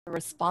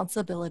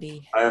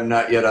responsibility. I am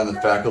not yet on the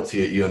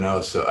faculty at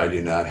UNO, so I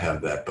do not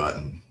have that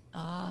button.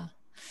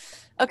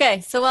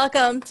 Okay, so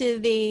welcome to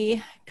the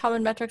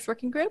Common Metrics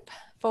Working Group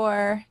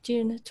for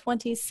June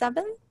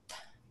 27th.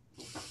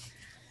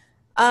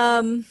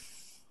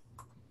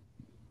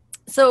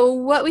 So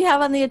what we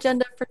have on the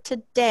agenda for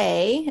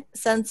today,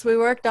 since we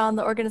worked on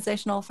the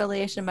organizational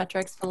affiliation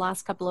metrics for the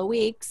last couple of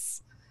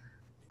weeks,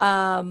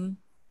 and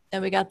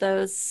we got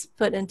those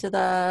put into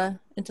the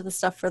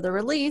stuff for the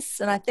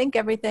release, and I think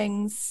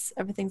everything's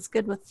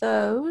good with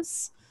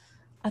those.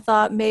 I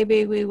thought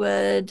maybe we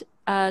would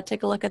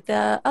take a look at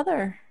the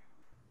other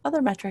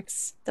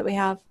metrics that we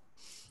have.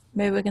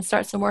 Maybe we can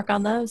start some work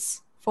on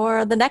those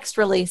for the next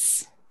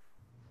release.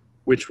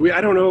 Which I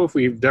don't know if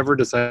we've ever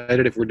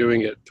decided if we're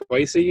doing it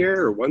twice a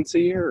year or once a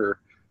year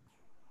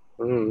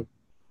or.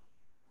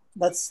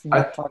 The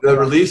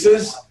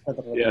releases?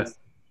 Yeah.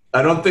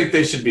 I don't think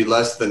they should be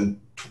less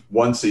than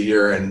once a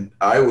year, and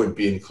I would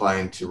be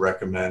inclined to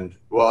recommend,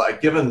 well,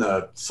 given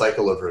the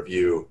cycle of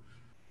review,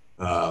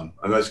 I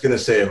was going to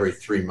say every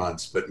 3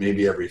 months, but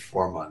maybe every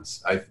 4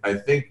 months. I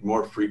think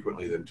more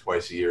frequently than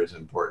twice a year is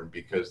important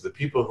because the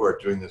people who are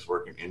doing this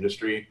work in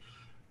industry,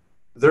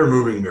 they're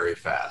moving very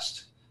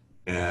fast.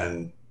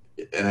 And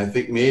I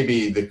think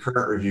maybe the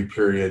current review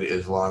period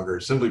is longer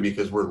simply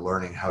because we're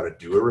learning how to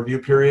do a review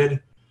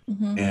period.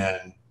 Mm-hmm.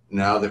 And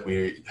now that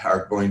we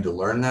are going to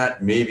learn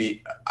that,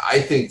 maybe I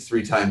think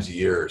 3 times a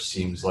year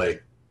seems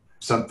like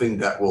something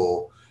that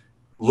will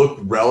look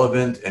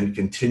relevant and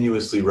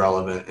continuously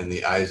relevant in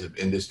the eyes of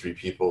industry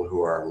people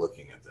who are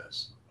looking at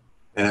this.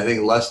 And I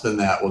think less than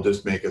that will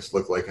just make us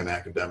look like an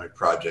academic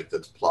project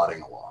that's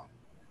plodding along.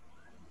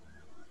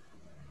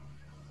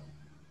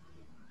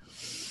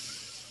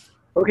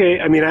 Okay,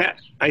 I mean,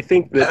 I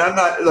think that... And I'm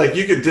not, like,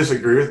 you could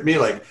disagree with me.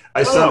 Like,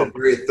 I sounded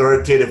very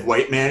authoritative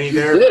white man-y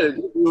there. You did.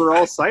 You were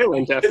all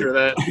silent after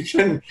that. I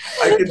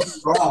could be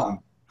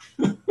wrong.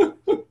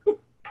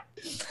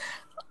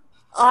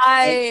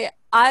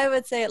 I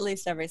would say at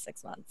least every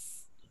 6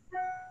 months.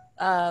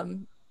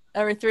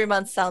 Every 3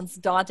 months sounds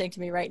daunting to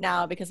me right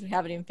now because we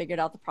haven't even figured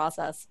out the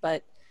process.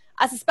 But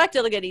I suspect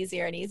it'll get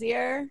easier and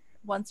easier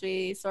once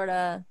we sort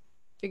of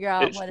figure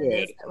out what it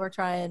is that we're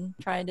trying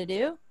to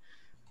do.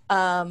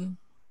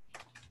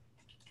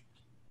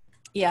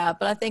 Yeah,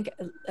 but I think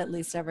at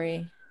least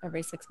every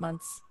 6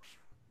 months.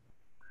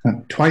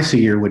 Twice a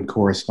year would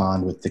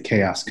correspond with the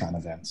CHAOSS.Con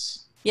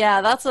events.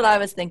 Yeah, that's what I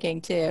was thinking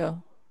too.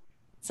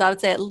 So I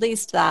would say at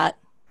least that.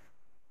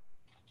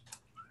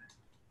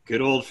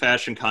 Good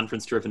old-fashioned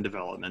conference-driven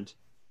development.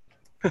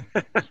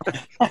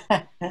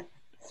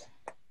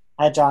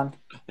 Hi, John.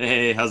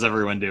 Hey, how's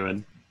everyone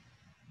doing?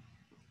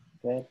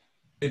 Good.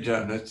 Hey,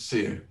 John, nice to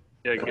see you.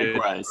 Yeah, good.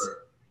 Likewise.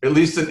 At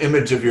least an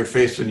image of your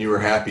face when you were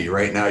happy.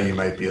 Right now, you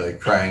might be like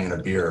crying in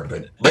a beer,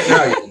 but right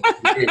now,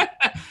 you're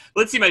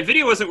Let's see. My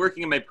video wasn't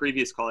working in my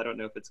previous call. I don't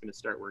know if it's going to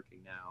start working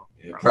now.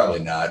 Yeah, probably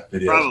not.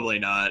 Probably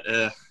not.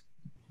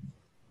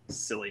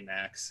 Silly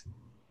Max.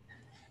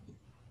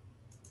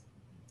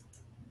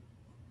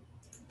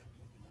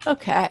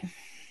 Okay.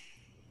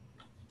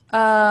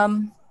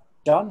 John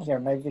here,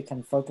 maybe we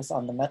can focus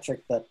on the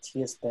metric that he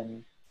has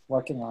been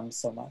working on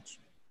so much.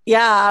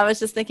 Yeah, I was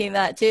just thinking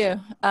that too.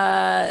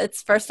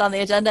 It's first on the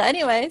agenda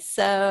anyway,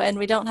 so and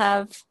we don't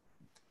have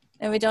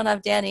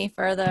Danny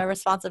for the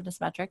responsiveness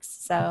metrics,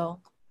 so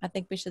I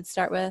think we should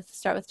start with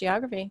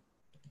geography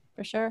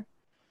for sure.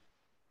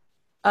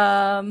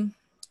 Does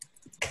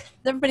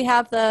everybody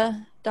have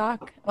the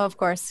doc? Oh, of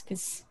course,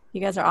 because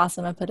you guys are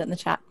awesome. I put it in the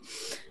chat.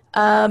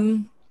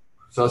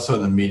 It's also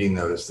in the meeting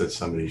notice that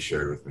somebody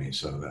shared with me,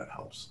 so that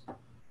helps.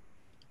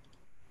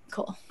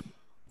 Cool.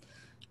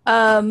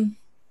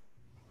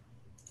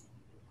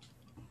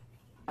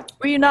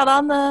 Were you not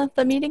on the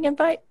meeting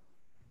invite,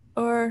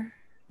 or?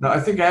 No, I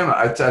think I am.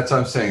 That's what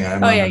I'm saying.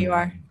 Oh yeah, you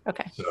are.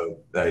 Okay. So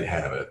I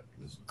have it.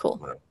 Cool.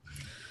 Whatever.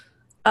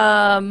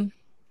 All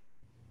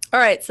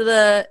right.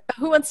 So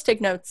who wants to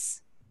take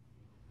notes?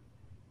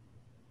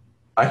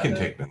 I can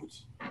take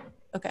notes.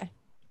 Okay.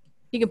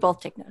 You can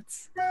both take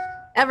notes.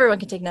 Everyone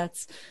can take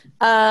notes.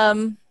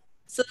 So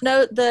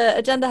the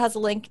agenda has a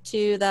link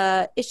to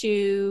the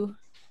issue,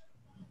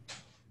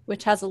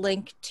 which has a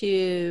link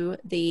to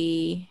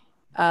the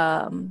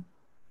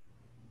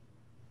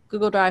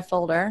Google Drive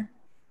folder,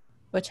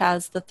 which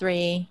has the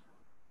three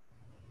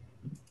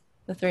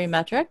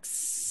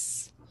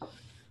metrics.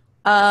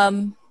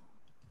 John,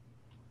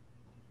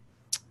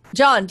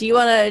 do you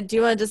want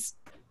to just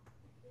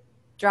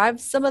drive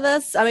some of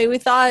this? I mean, we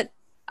thought.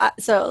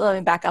 So let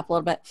me back up a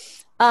little bit.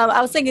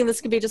 I was thinking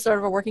this could be just sort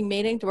of a working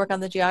meeting to work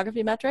on the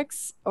geography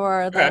metrics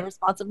or the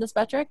responsiveness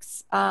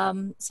metrics.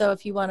 So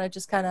if you want to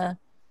just kind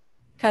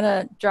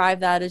of drive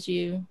that as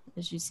you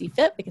see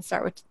fit, we can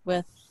start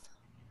with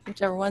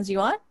whichever ones you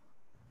want.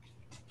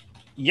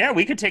 Yeah,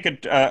 we could take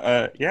it.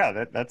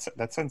 Yeah,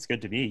 that sounds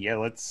good to me. Yeah,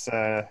 let's.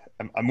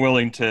 I'm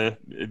willing to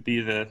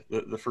be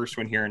the first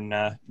one here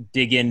and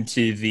dig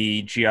into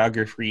the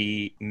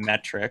geography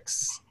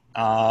metrics.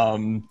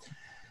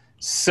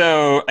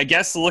 So I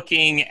guess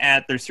looking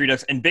at there's 3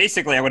 ducks, and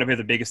basically I want to pay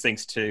the biggest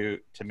thanks to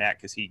Matt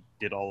because he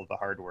did all of the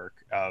hard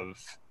work of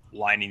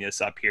lining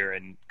this up here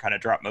and kind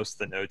of dropped most of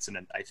the notes, and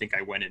then I think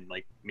I went and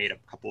like made a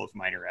couple of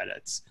minor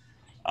edits.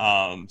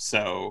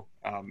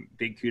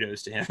 Big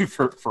kudos to him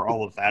for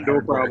all of that No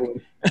hard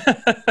problem.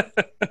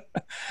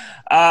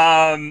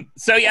 work.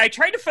 So yeah, I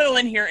tried to fill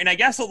in here, and I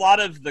guess a lot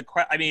of the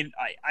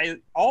I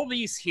all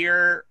these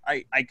here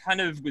I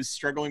kind of was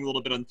struggling a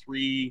little bit on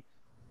 3,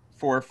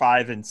 4,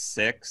 5, and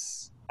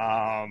 6,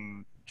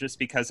 just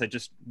because I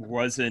just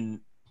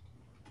wasn't.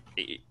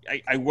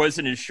 I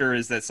wasn't as sure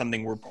is that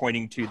something we're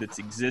pointing to that's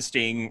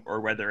existing or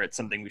whether it's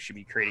something we should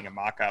be creating a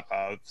mock-up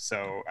of.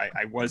 So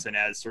I wasn't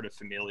as sort of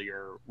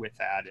familiar with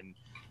that. And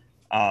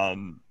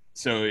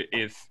so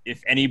if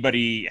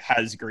anybody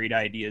has great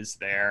ideas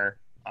there,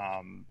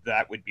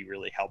 that would be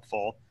really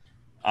helpful.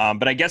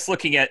 But I guess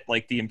looking at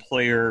like the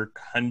employer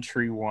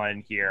country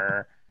one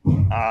here,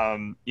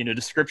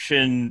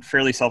 description,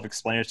 fairly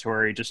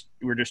self-explanatory.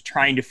 We're just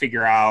trying to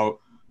figure out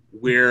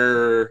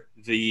where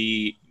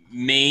the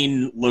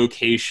main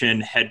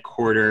location,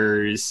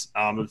 headquarters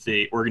of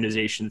the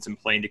organization that's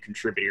employing the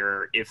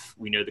contributor, if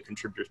we know the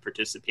contributor is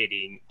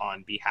participating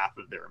on behalf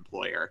of their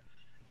employer.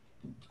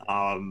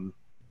 The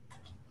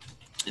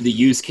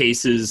use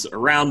cases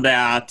around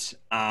that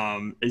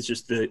is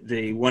just that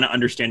they want to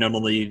understand not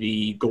only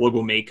the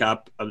global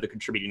makeup of the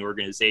contributing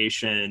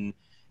organization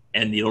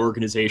and the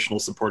organizational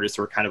supporters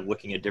who are kind of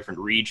looking at different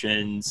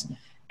regions.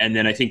 And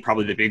then I think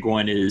probably the big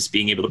one is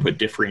being able to put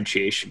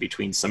differentiation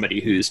between somebody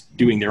who's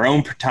doing their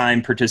own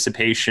time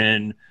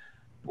participation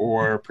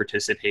or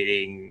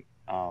participating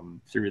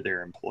through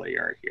their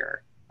employer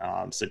here.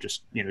 So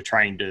just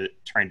trying to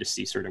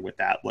see sort of what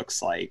that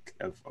looks like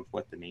of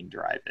what the main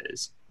drive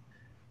is.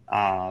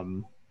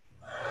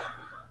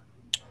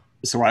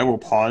 So I will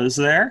pause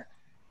there.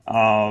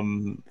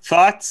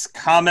 Thoughts,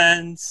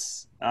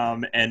 comments,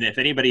 and if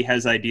anybody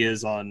has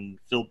ideas on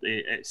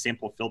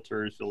sample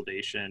filters,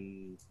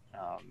 validation,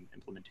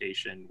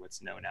 implementation,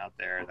 what's known out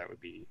there, that would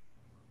be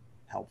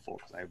helpful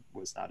because I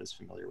was not as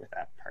familiar with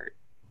that part.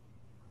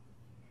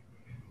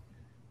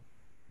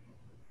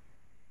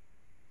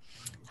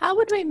 How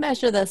would we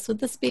measure this? Would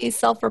this be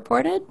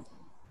self-reported?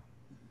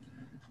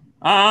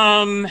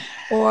 Or,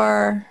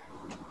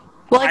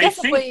 well, I guess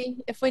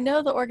if we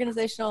know the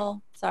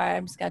organizational,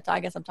 sorry, I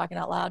guess I'm talking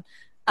out loud.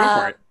 Go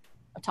for it.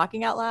 I'm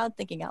talking out loud,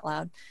 thinking out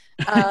loud.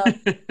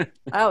 I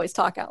always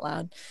talk out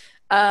loud.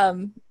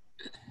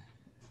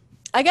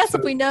 I guess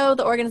if we know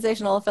the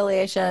organizational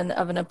affiliation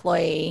of an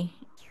employee,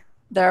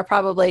 there are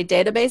probably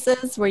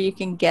databases where you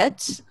can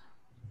get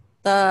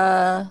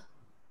the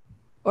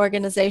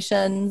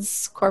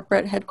organization's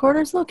corporate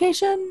headquarters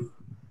location.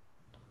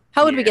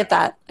 How would we get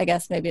that? I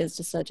guess maybe it's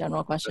just a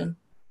general question.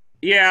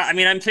 Yeah, I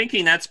mean, I'm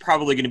thinking that's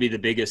probably going to be the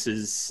biggest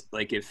is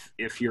like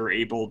if you're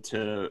able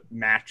to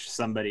match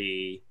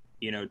somebody,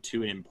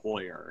 to an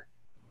employer.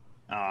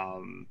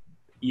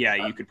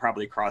 You could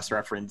probably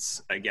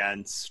cross-reference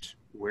against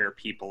where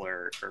people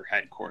are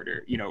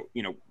headquartered,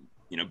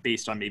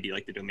 based on maybe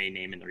like the domain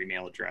name and their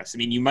email address. I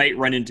mean, you might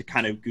run into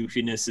kind of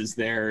goofinesses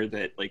there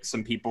that like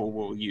some people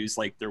will use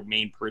like their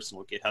main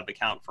personal GitHub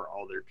account for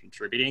all their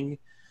contributing.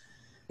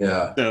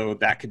 Yeah. So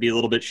that could be a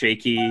little bit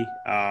shaky.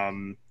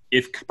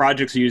 If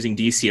projects are using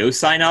DCO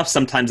sign-off,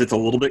 sometimes it's a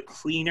little bit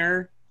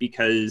cleaner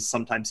because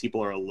sometimes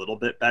people are a little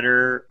bit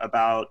better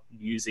about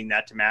using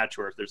that to match,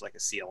 or if there's like a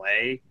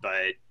CLA,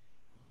 but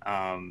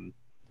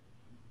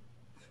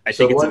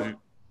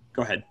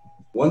go ahead.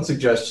 One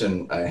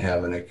suggestion I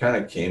have, and it kind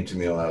of came to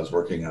me when I was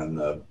working on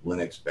the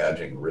Linux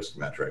badging risk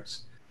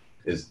metrics,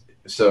 is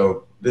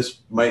so this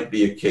might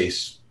be a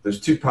case. There's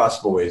 2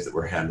 possible ways that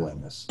we're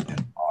handling this in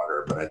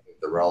Augur, but I think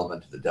they're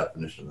relevant to the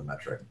definition of the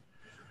metric.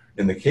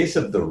 In the case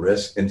of the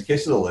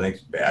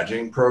Linux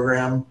badging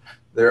program,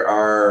 there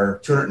are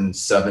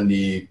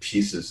 270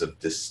 pieces of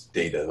this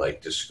data,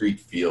 like discrete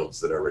fields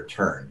that are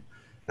returned.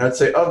 And I'd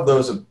say of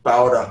those,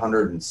 about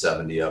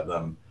 170 of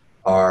them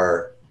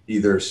are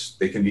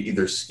they can be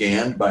either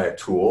scanned by a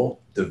tool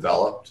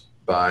developed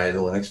by the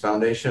Linux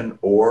Foundation,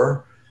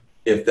 or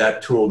if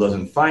that tool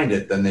doesn't find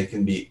it, then they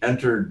can be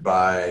entered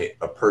by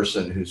a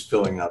person who's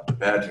filling out the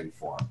badging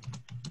form.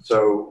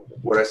 So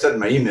what I said in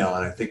my email,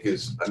 and I think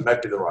it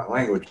might be the wrong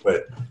language,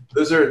 but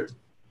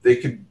they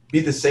could be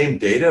the same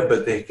data,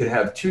 but they could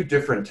have 2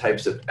 different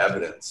types of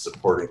evidence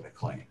supporting the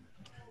claim.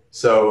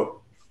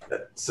 So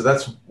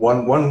that's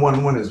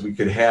one is we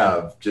could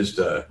have just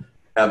a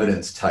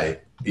evidence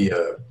type be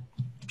a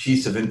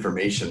piece of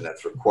information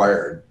that's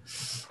required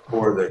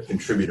for the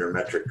contributor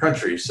metric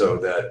country, so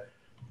that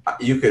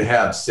you could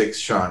have 6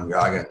 Sean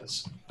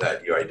Goggins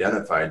that you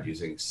identified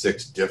using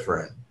 6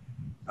 different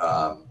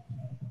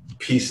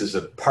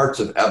parts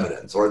of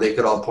evidence, or they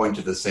could all point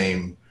to the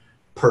same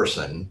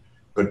person,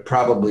 but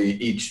probably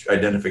each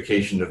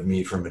identification of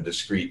me from a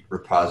discrete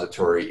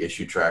repository,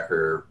 issue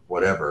tracker,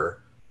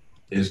 whatever,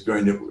 it's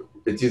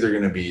either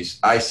going to be,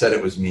 I said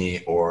it was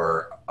me,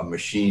 or a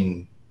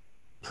machine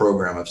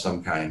program of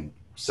some kind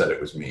said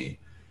it was me.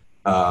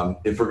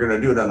 If we're going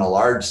to do it on a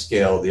large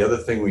scale, the other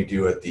thing we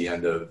do at the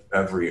end of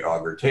every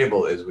Augur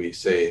table is we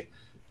say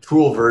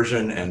tool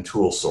version and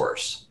tool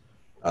source.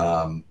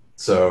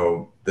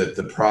 So that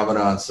the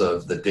provenance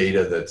of the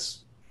data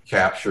that's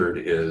captured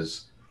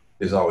is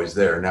always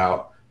there.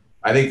 Now,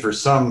 I think for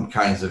some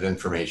kinds of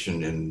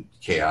information in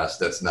CHAOSS,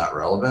 that's not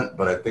relevant,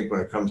 but I think when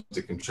it comes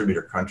to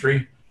contributor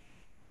country,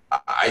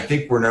 I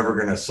think we're never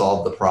going to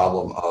solve the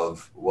problem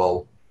of,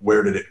 well,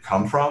 where did it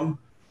come from?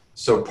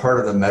 So part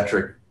of the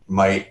metric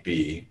might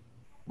be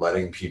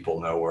letting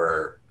people know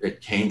where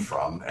it came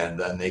from, and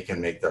then they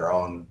can make their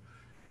own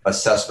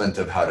assessment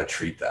of how to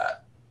treat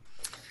that.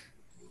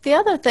 The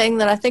other thing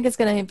that I think is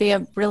going to be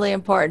really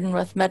important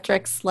with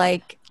metrics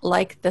like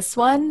this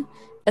one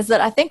is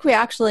that I think we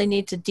actually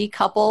need to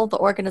decouple the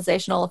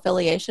organizational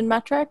affiliation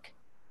metric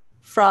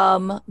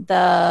from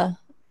the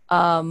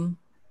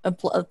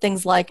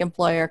things like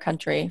employer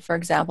country, for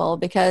example,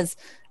 because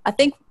I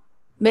think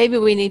maybe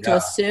we need to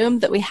assume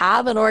that we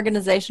have an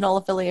organizational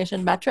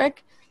affiliation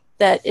metric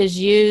that is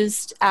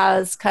used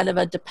as kind of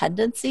a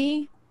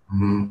dependency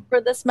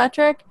for this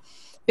metric.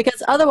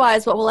 Because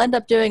otherwise, what we'll end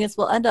up doing is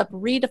we'll end up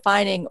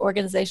redefining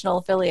organizational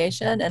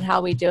affiliation and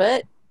how we do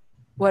it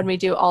when we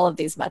do all of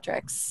these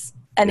metrics.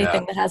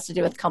 Anything that has to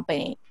do with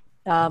company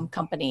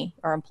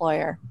or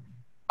employer.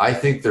 I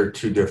think they're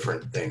two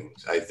different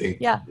things. I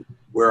think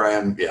where I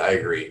am, I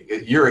agree.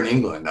 You're in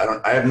England.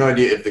 I have no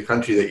idea if the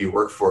country that you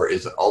work for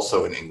is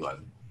also in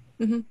England.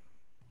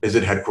 Is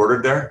it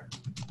headquartered there?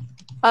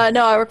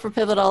 No, I work for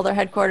Pivotal. They're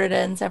headquartered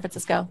in San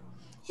Francisco.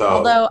 So,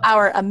 although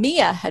our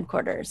EMEA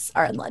headquarters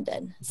are in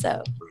London,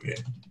 so. Okay.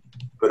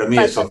 But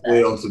EMEA is a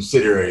fully owned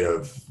subsidiary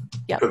of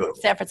Pivotal.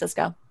 San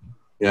Francisco.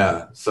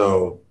 Yeah.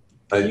 So,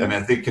 I mean,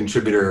 I think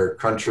contributor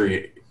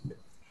country.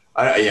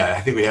 I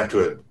think we have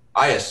to.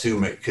 I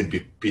assume it could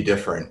be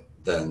different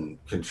than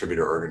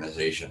contributor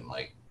organization.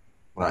 Like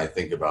when I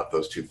think about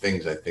those two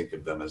things, I think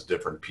of them as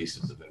different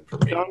pieces of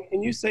information. Don,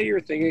 can you say your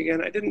thing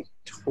again? I didn't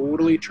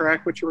totally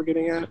track what you were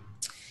getting at.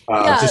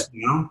 Just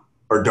now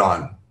or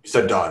Dawn? You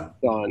said Dawn.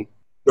 Don.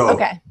 Go.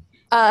 Okay.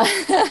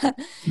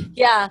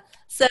 Yeah.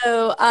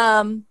 So,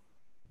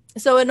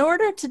 so in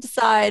order to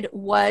decide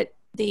what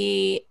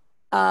the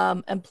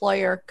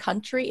employer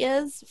country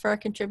is for a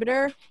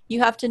contributor, you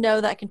have to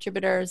know that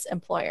contributor's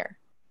employer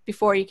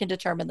before you can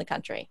determine the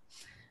country.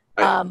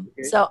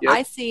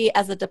 I see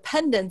as a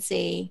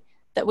dependency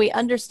that we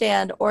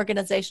understand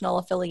organizational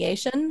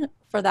affiliation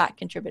for that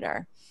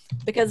contributor.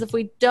 Because if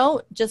we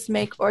don't just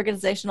make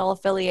organizational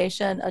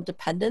affiliation a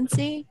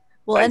dependency,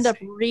 we'll end up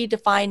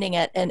redefining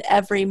it in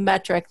every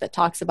metric that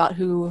talks about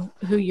who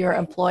your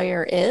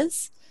employer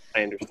is.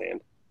 I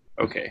understand.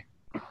 Okay.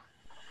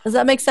 Does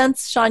that make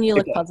sense? Sean, you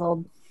look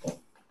puzzled.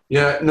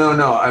 Yeah, no,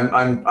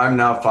 I'm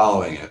now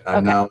following it.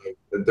 I'm now.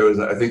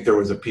 I think there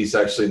was a piece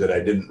actually that I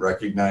didn't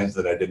recognize,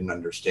 that I didn't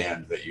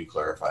understand, that you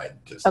clarified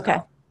just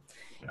now.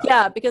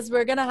 Yeah, because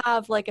we're gonna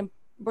have there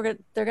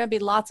are gonna be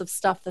lots of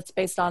stuff that's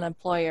based on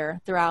employer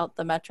throughout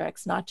the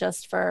metrics, not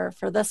just for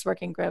this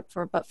working group,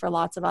 but for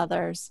lots of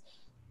others.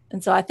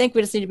 And so I think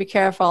we just need to be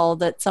careful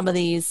that some of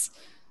these,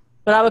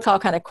 what I would call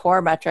kind of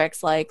core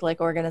metrics, like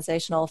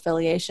organizational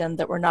affiliation,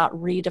 that we're not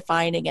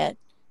redefining it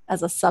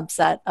as a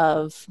subset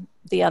of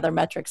the other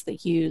metrics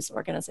that use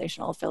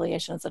organizational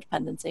affiliation as a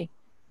dependency.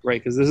 Right,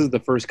 because this is the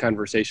first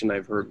conversation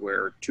I've heard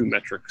where two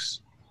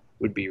metrics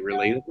would be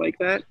related like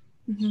that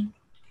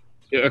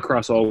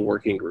across all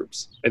working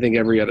groups. I think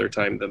every other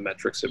time the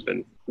metrics have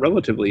been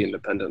relatively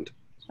independent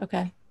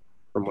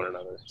from one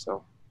another.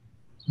 So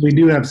we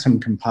do have some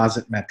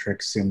composite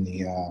metrics in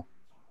the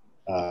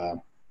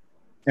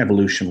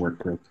evolution work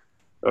group.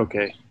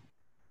 Okay.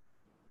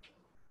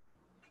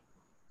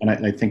 And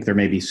I think there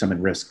may be some at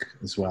risk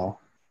as well.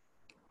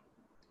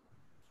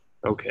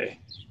 Okay.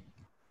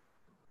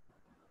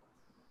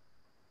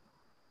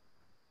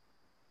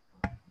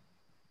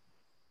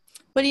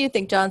 What do you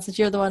think, John, since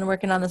you're the one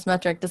working on this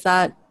metric? Does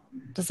that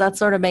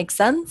sort of make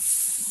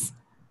sense?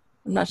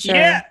 I'm not sure.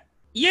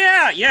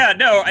 Yeah.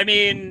 No, I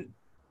mean,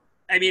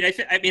 I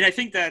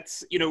think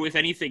that's, if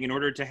anything, in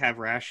order to have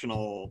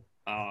rational,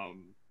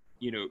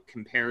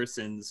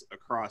 comparisons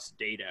across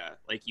data,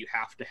 like you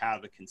have to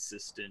have a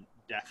consistent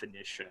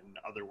definition.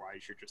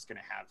 Otherwise, you're just going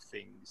to have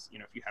things,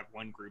 if you have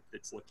one group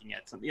that's looking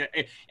at something.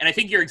 And I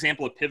think your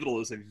example of Pivotal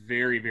is a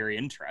very, very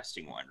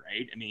interesting one,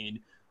 right? I mean,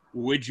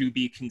 would you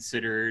be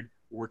considered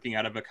working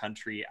out of a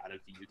country out of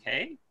the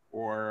UK,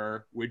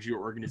 or would your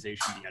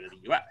organization be out of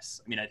the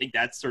US? I mean, I think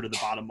that's sort of the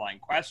bottom line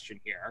question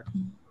here.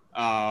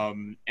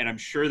 And I'm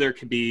sure there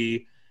could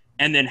be,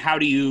 and then how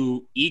do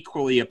you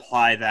equally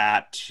apply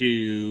that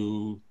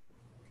to,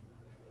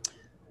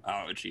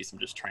 oh geez, I'm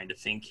just trying to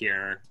think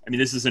here. I mean,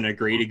 this isn't a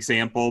great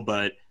example,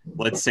 but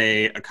let's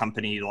say a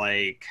company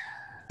like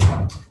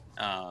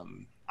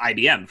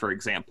IBM, for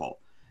example,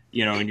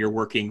 and you're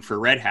working for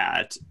Red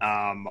Hat.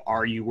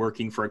 Are you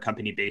working for a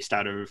company based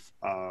out of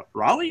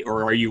Raleigh,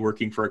 or are you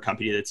working for a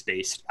company that's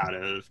based out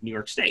of New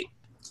York State?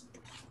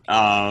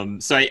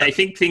 So I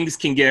think things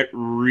can get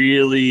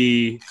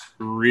really,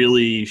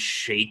 really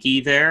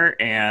shaky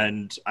there,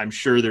 and I'm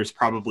sure there's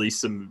probably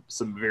some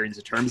variance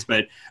of terms.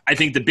 But I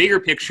think the bigger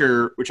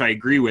picture, which I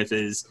agree with,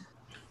 is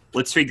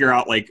let's figure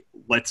out, like,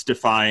 let's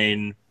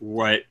define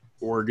what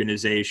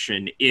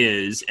organization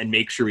is and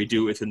make sure we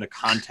do it within the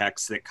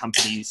context that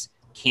companies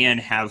can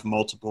have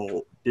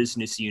multiple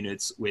business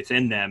units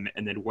within them,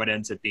 and then what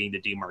ends up being the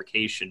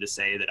demarcation to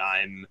say that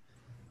I'm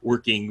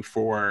working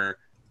for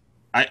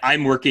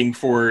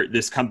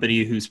this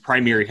company whose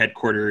primary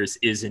headquarters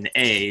is in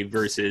A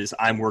versus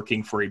I'm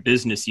working for a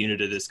business unit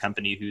of this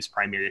company whose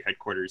primary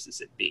headquarters is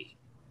at B.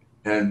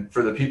 And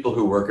for the people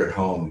who work at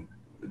home,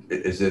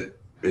 is it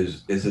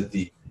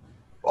the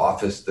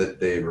office that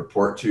they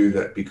report to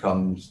that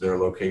becomes their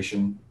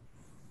location?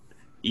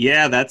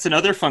 Yeah, that's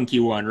another funky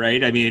one,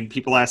 right? I mean,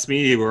 people ask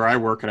me where I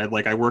work, and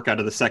I work out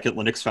of the Second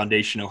Linux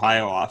Foundation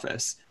Ohio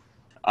office,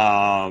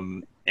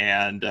 and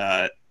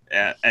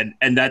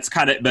that's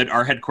kind of, but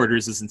our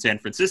headquarters is in San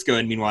Francisco,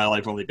 and meanwhile,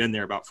 I've only been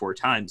there about 4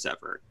 times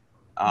ever.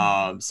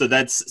 So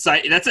that's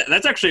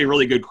actually a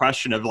really good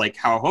question of, like,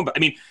 how home. I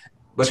mean,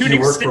 but do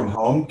you work from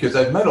home? Because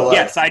I've met a lot.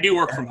 Yes, I do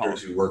work from home.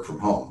 Who work from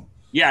home?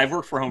 Yeah, I've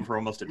worked from home for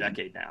almost a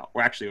decade now.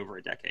 Well, actually, over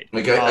a decade.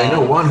 Like I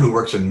know one who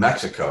works in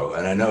Mexico,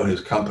 and I know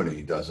his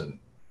company doesn't.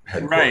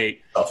 Right.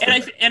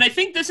 And I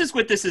think this is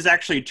what this is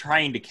actually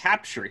trying to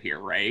capture here,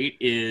 right?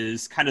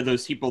 Is kind of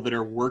those people that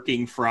are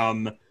working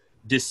from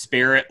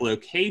disparate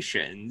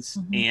locations.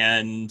 Mm-hmm.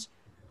 And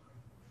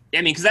I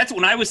mean, because that's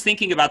when I was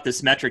thinking about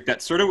this metric,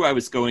 that's sort of what I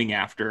was going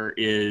after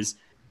is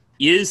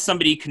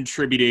somebody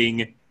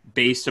contributing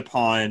based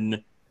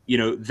upon,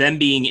 them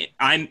being,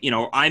 I'm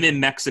in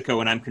Mexico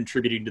and I'm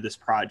contributing to this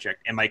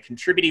project. Am I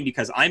contributing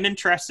because I'm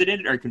interested in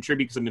it, or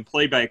contributing because I'm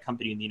employed by a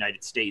company in the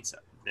United States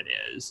that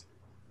is?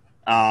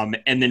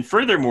 And then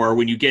furthermore,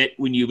 when you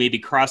maybe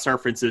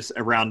cross-reference this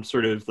around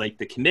sort of like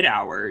the commit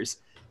hours,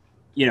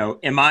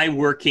 am I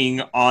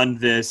working on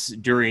this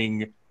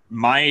am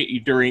I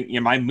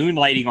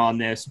moonlighting on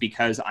this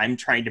because I'm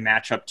trying to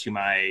match up to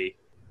my,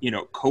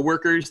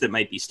 coworkers that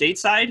might be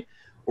stateside,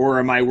 or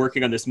am I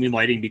working on this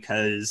moonlighting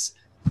because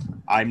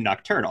I'm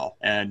nocturnal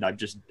and I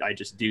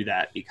just do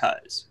that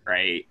because,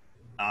 right?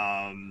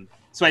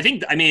 So I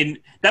think,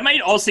 that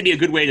might also be a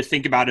good way to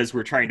think about as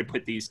we're trying to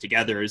put these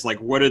together, is like,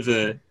 what are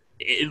the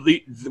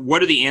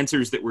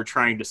answers that we're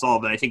trying to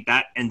solve? And I think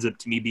that ends up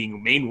to me being the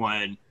main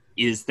one,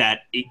 is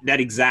that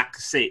exact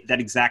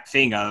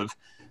thing of,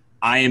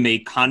 I am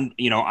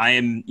I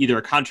am either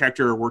a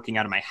contractor or working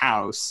out of my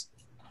house.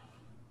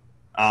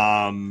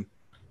 Am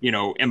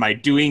I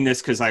doing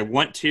this because I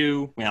want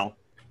to? Well,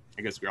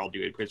 I guess we all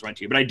do it because we want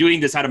to, but am I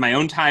doing this out of my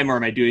own time, or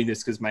am I doing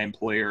this because my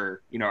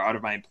employer, out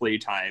of my employee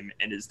time?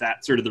 And is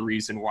that sort of the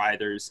reason why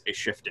there's a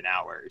shift in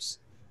hours?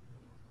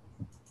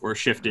 Or a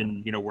shift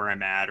in, where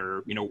I'm at,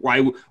 or,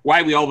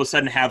 why we all of a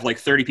sudden have like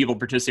 30 people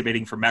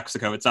participating from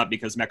Mexico. It's not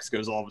because Mexico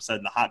is all of a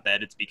sudden the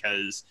hotbed. It's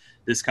because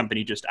this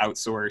company just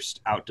outsourced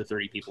out to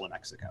 30 people in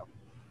Mexico.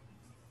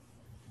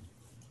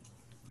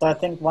 So I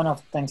think one of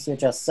the things you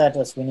just said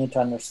is we need to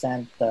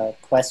understand the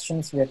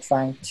questions we're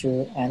trying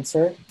to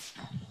answer.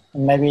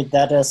 And maybe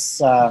that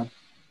is a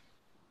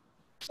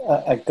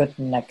good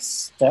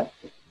next step,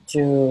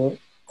 to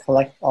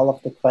collect all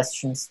of the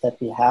questions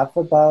that we have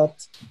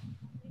about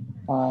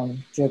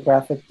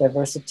geographic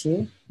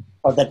diversity,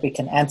 or that we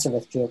can answer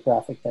with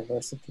geographic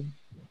diversity,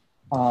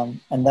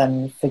 and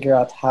then figure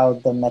out how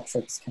the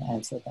metrics can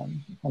answer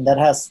them. And that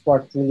has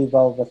worked really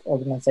well with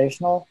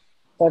organizational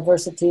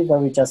diversity, where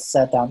we just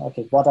sat down,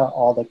 okay, what are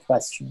all the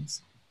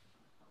questions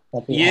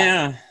that we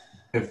have?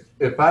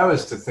 If I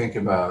was to think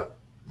about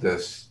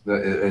this,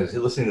 as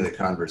listening to the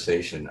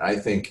conversation, I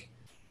think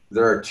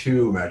there are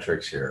 2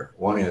 metrics here.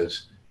 One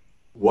is,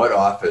 what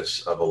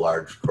office of a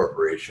large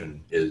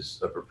corporation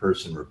is a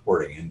person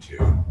reporting into?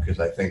 Because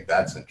I think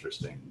that's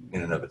interesting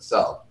in and of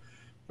itself.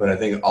 But I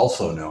think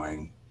also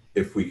knowing,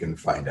 if we can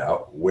find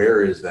out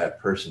where is that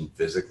person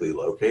physically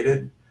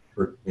located,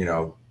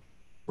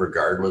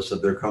 regardless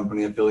of their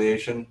company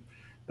affiliation,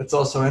 that's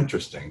also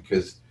interesting,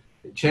 because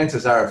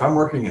chances are, if I'm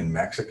working in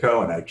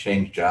Mexico and I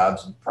change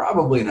jobs, I'm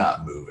probably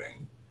not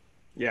moving.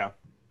 Yeah.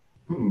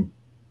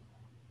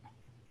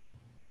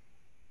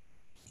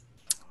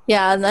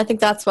 Yeah, and I think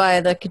that's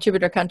why the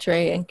contributor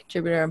country and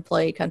contributor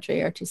employee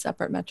country are 2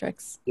 separate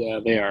metrics. Yeah,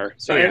 they are.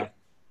 So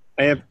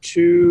I have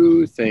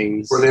 2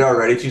 things. Were they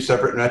already 2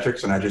 separate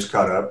metrics and I just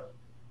caught up?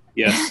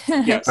 Yes.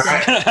 Yes. All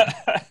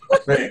right.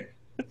 Great.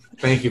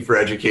 Thank you for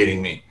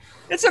educating me.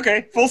 It's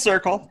okay. Full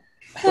circle.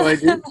 So I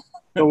do.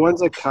 So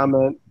one's a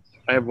comment.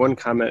 I have 1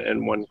 comment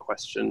and 1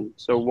 question.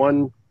 So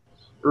one,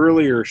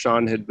 earlier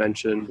Sean had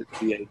mentioned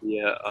the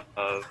idea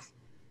of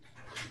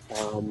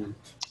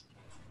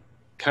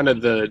kind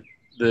of the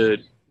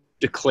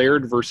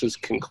declared versus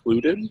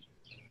concluded.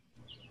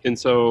 And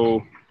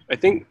so I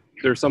think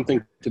there's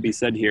something to be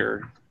said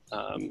here.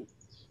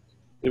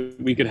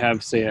 We could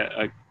have, say,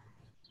 a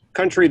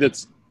country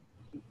that's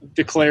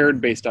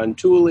declared based on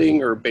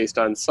tooling or based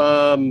on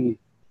some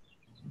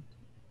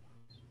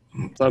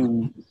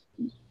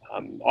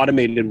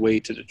automated way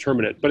to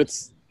determine it, but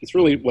it's it's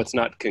really what's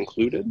not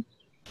concluded.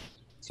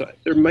 So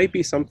there might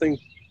be something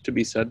to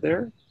be said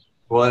there.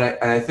 Well,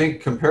 and I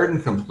think compared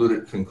and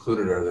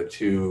concluded are the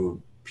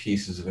two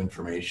pieces of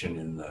information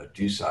in the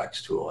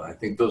DoSOX tool, and I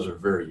think those are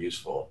very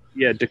useful.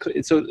 Yeah,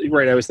 so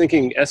right, I was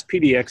thinking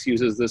SPDX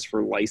uses this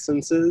for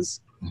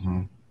licenses.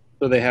 Mm-hmm.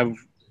 So they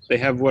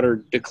have what are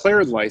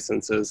declared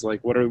licenses,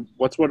 like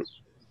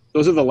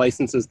those are the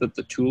licenses that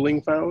the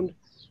tooling found.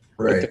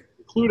 Right. But the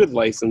concluded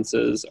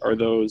licenses are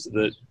those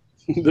that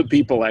the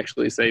people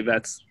actually say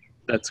that's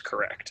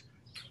correct.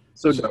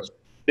 So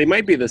they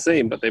might be the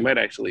same, but they might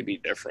actually be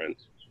different.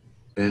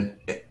 And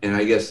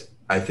I guess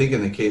I think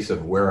in the case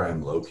of where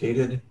I'm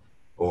located,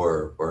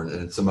 or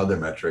in some other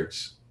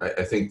metrics,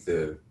 I think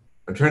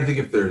I'm trying to think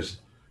if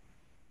there's,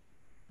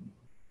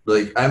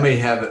 like, I may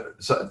have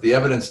the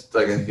evidence.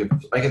 Like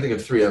I can think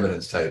of 3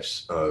 evidence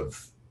types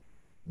of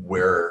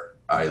where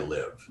I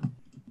live,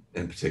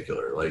 in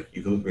particular. Like,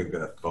 you can look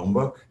at a phone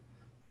book,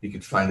 you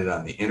could find it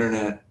on the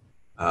internet.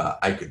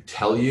 I could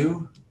tell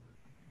you.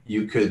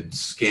 You could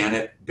scan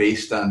it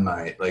based on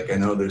I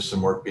know there's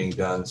some work being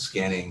done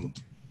scanning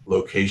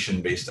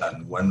location based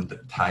on when the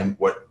time,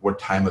 what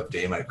time of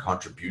day my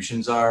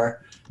contributions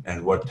are,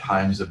 and what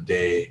times of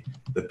day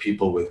the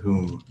people with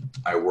whom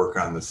I work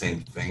on the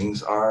same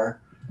things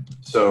are.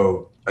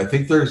 So I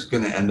think there's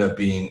going to end up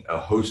being a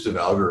host of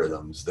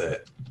algorithms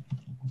that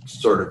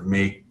sort of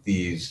make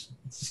these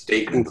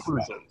statements.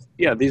 Conclusions.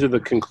 Yeah, these are the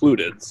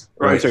concludeds.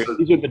 Right. Sorry, So,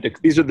 these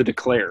are the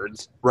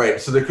declareds.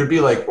 right. So there could be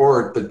like,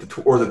 or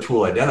the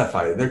tool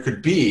identified. There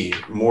could be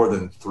more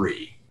than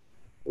 3.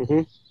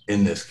 Mm-hmm.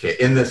 In this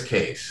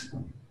case,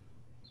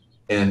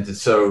 and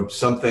so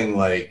something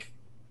like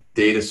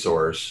data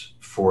source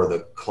for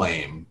the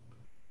claim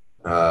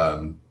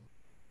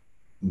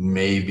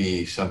may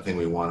be something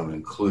we want to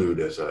include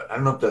as I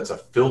don't know if that's a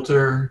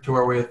filter to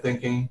our way of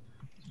thinking,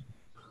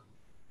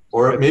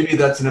 or maybe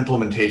that's an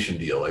implementation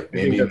deal. Like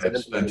maybe I've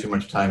spent too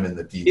much time in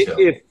the detail.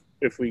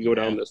 If we go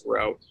down this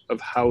route of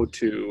how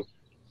to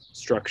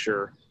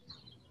structure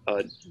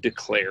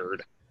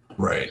declared,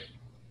 right.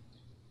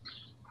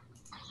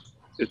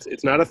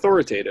 It's not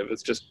authoritative.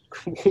 It's just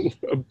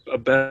a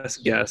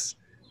best guess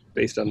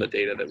based on the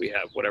data that we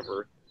have,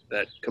 whatever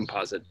that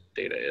composite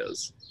data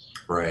is.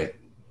 Right.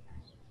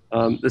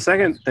 The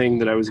second thing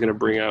that I was going to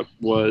bring up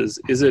was,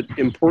 is it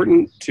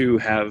important to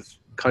have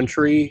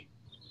country,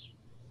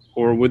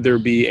 or would there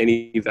be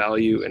any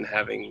value in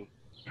having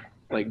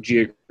like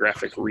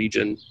geographic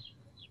region?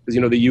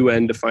 Because, the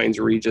UN defines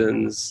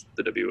regions,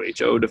 the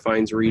WHO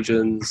defines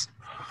regions.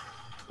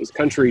 Is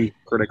country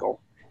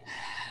critical?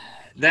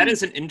 That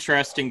is an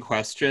interesting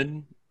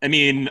question. I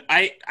mean,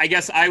 I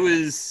guess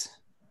because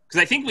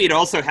I think we had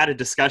also had a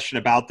discussion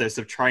about this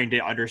of trying to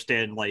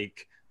understand,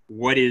 like,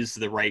 what is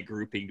the right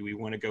grouping? Do we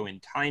want to go in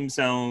time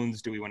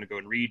zones? Do we want to go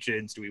in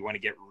regions? Do we want to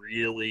get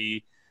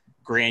really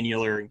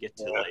granular and get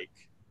to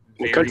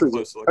very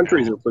close locale?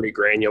 Countries are pretty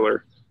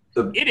granular.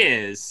 It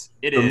is.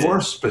 The more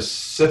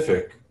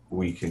specific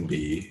we can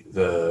be,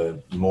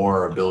 the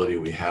more ability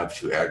we have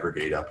to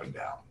aggregate up and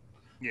down.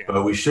 Yeah.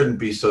 But we shouldn't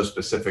be so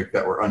specific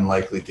that we're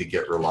unlikely to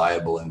get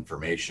reliable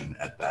information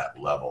at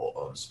that level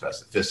of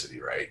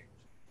specificity, right?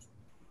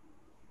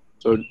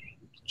 So,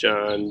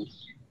 John,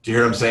 do you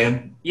hear what I'm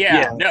saying?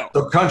 Yeah. No.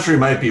 So country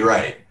might be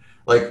right.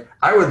 Like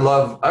I would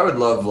love like I would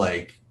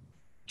like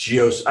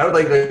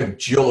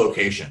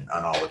geolocation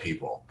on all the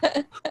people,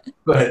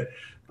 but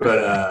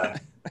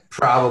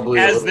probably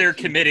as they're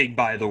committing,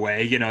 by the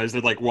way, as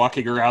they're like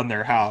walking around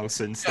their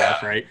house and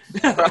stuff, right?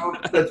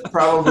 That's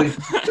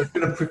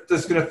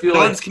gonna feel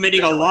Don's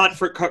committing a lot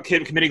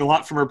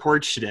from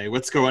reports today.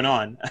 What's going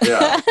on?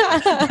 Yeah.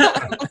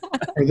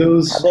 Are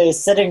they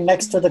sitting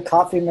next to the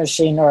coffee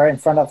machine or in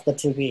front of the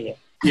TV?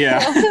 Yeah.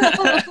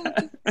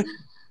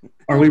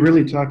 Are we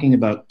really talking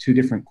about 2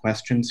 different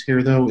questions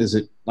here, though? Is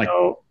it like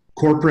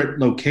corporate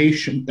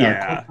location,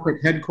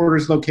 corporate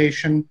headquarters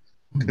location?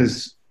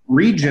 Because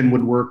region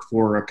would work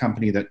for a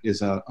company that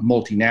is a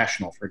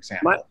multinational, for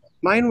example.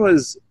 Mine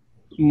was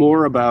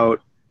more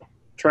about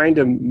trying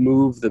to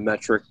move the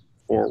metric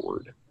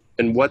forward.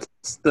 And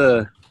what's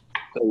the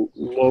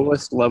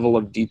lowest level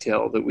of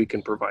detail that we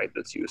can provide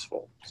that's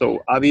useful?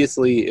 So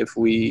obviously, if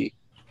we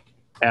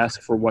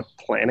ask for what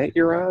planet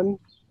you're on,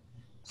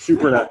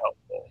 super not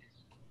helpful.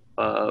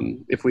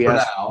 If we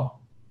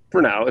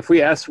if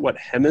we ask what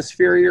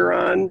hemisphere you're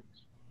on,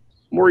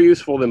 more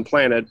useful than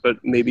planet, but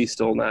maybe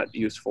still not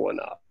useful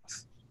enough.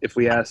 If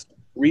we ask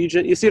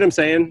region, you see what I'm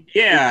saying?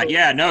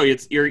 Yeah, no,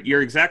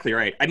 you're exactly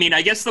right. I mean,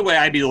 I guess the way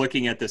I'd be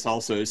looking at this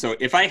also, so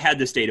if I had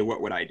this data, what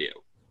would I do?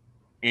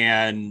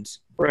 And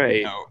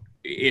right,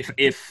 if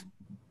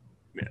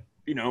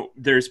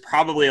there's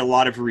probably a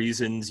lot of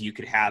reasons you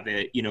could have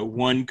it.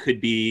 One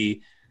could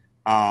be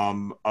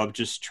of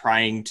just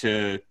trying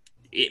to.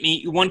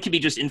 One could be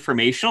just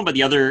informational, but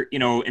the other,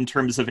 in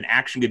terms of an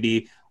action, could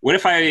be, what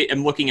if I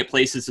am looking at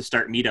places to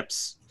start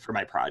meetups for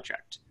my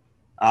project?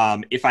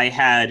 If I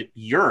had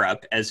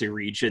Europe as a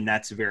region,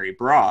 that's very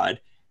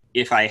broad.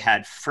 If I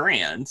had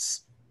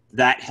France,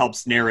 that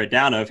helps narrow it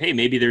down of, hey,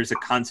 maybe there's a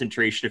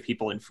concentration of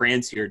people in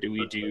France here. Do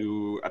we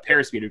do a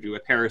Paris meet or do a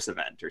Paris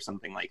event or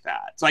something like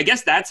that? So I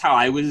guess that's how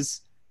I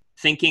was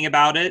thinking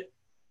about it.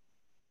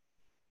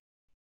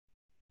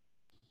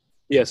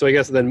 Yeah, so I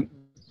guess then,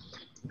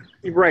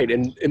 right,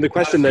 and the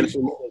question then is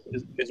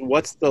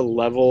what's the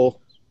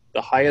level,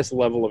 the highest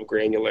level of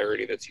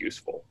granularity that's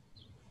useful?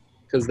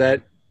 Because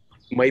that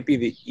might be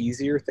the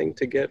easier thing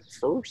to get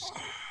first.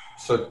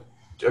 So,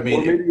 I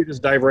mean, or maybe you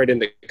just dive right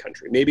into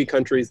country. Maybe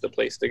country's the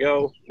place to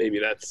go. Maybe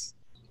that's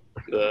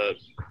the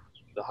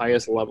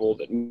highest level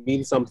that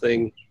means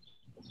something.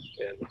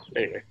 And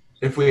anyway,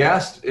 if we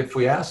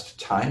asked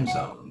time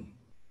zone,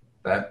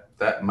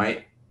 that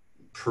might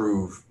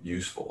prove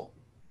useful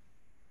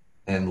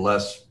and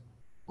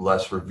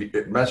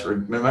it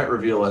might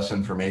reveal less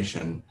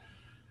information.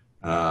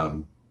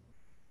 I'm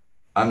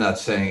not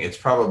saying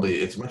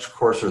it's much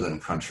coarser than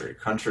country.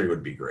 Country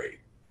would be great.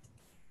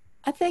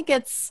 I think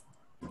I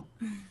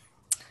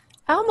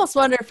almost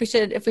wonder if we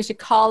should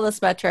call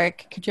this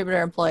metric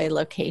contributor employee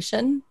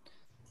location.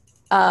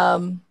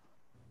 And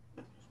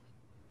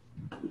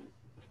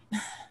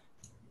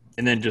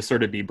then just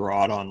sort of be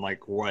broad on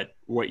like what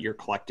you're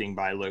collecting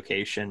by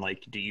location.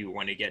 Like, do you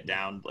want to get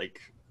down, like,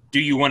 do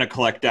you want to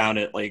collect down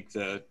at like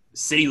the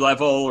city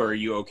level, or are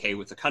you okay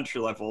with the country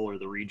level or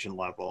the region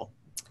level?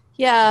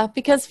 Yeah,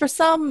 because for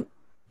some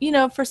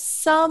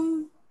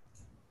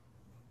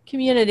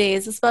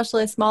communities,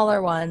 especially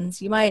smaller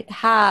ones, you might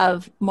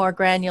have more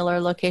granular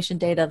location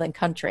data than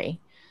country.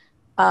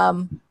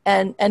 And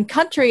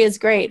country is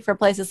great for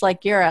places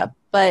like Europe,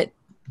 but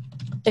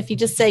if you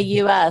just say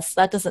US,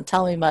 that doesn't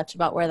tell me much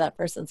about where that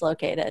person's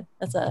located.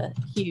 That's a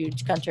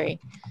huge country.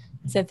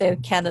 Same thing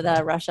with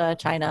Canada, Russia,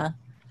 China.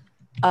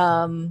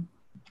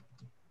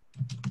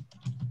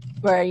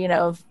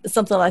 Where,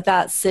 something like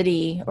that,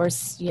 city or,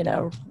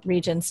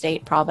 region,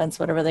 state, province,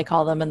 whatever they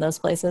call them in those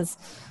places,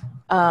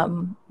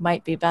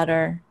 might be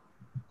better.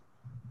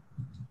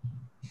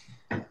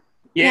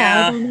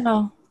 Yeah. I don't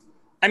know.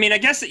 I mean, I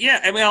guess,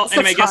 yeah. Well,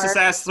 and I guess it's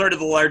asked sort of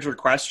the larger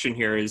question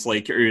here is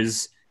like,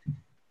 is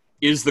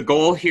the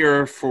goal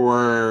here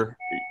for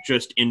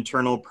just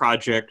internal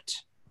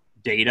project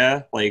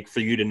data, like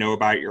for you to know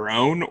about your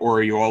own, or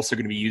are you also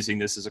going to be using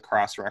this as a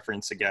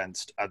cross-reference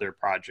against other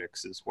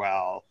projects as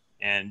well?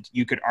 And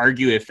you could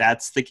argue if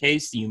that's the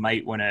case, you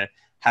might want to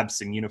have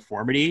some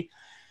uniformity.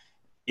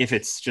 If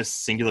it's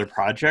just singular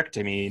project,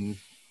 I mean,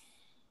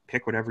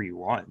 pick whatever you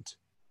want.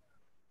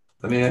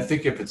 I mean, I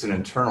think if it's an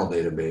internal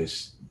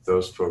database,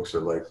 those folks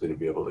are likely to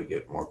be able to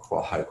get more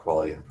high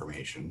quality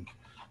information.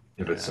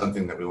 If it's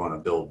something that we want to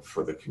build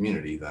for the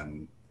community,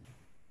 then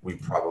we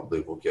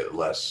probably will get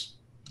less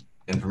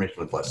information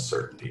with less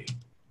certainty,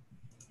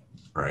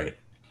 right?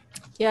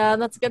 Yeah,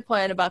 that's a good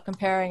point about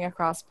comparing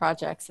across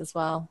projects as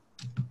well.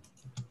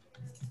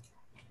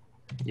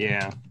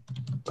 Yeah.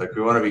 Like,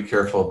 we want to be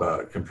careful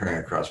about comparing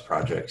across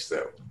projects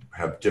that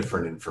have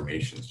different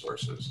information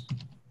sources.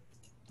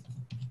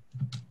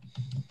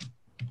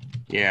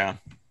 Yeah.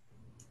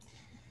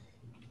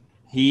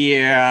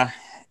 Yeah.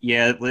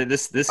 Yeah.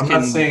 This I'm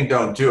not saying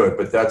don't do it,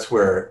 but that's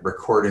where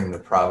recording the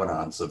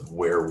provenance of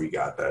where we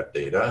got that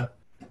data,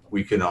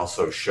 we can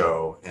also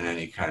show in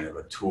any kind of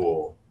a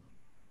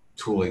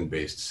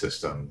tooling-based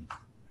system,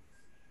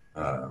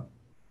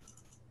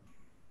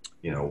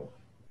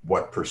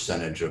 what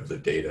percentage of the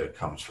data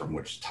comes from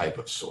which type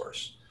of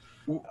source,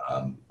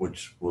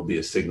 which will be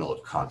a signal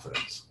of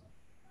confidence.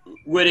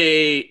 Would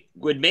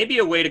maybe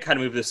a way to kind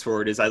of move this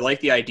forward is, I like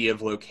the idea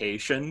of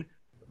location,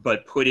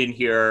 but put in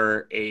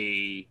here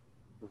a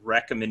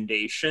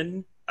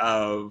recommendation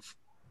of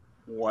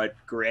what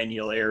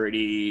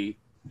granularity,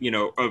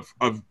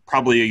 of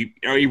probably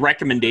a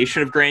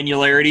recommendation of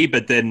granularity,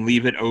 but then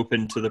leave it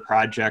open to the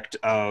project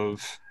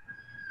of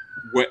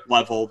what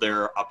level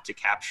they're up to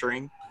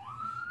capturing.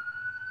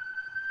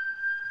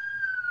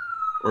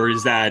 Or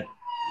is that?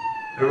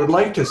 I would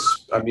like to,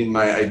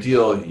 my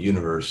ideal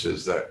universe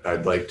is that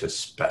I'd like to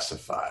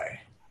specify.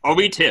 Oh,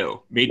 me too.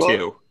 Me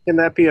too. Can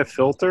that be a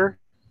filter?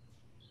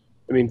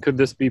 I mean, could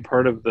this be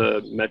part of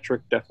the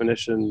metric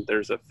definition?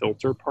 There's a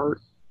filter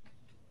part,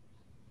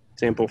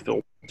 sample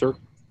filter.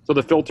 So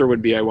the filter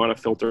would be, I want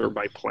to filter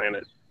by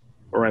planet,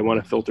 or I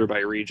want to filter by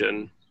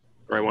region,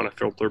 or I want to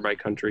filter by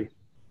country.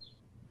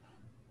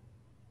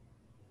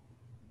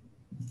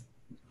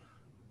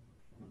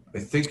 I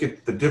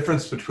think the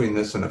difference between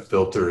this and a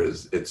filter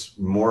is it's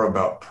more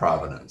about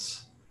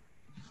provenance.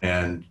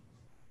 And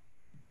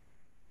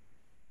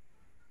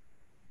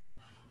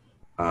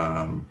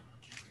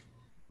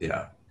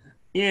yeah.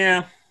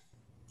 Yeah.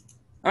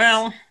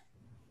 Well,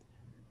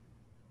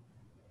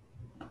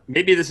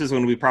 maybe this is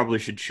when we probably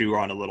should chew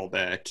on a little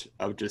bit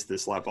of just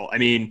this level. I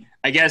mean,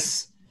 I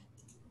guess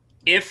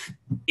if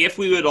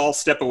we would all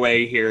step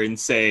away here and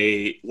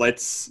say,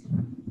 let's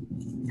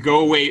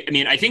go away. I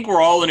mean, I think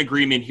we're all in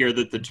agreement here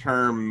that the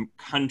term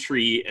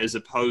country as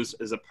opposed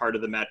as a part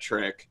of the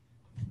metric,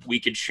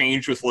 we could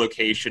change with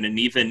location. And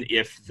even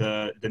if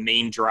the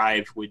main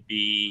drive would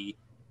be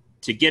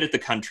to get at the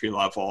country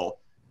level,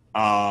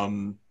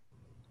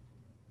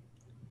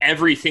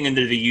 everything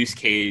under the use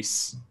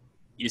case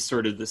is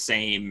sort of the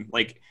same.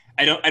 Like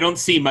I don't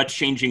see much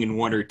changing in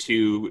one or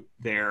two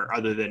there,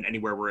 other than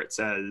anywhere where it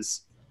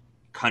says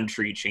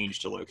country change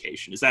to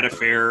location. Is that a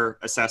fair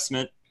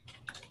assessment?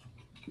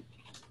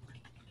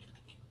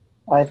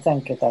 I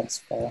think that's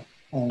fair.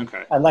 And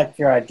okay. I like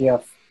your idea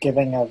of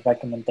giving a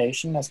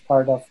recommendation as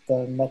part of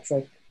the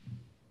metric,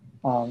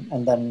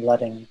 and then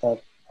letting the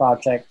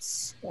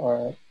projects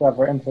or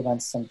whoever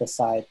implements them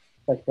decide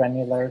the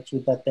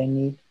granularity that they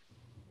need.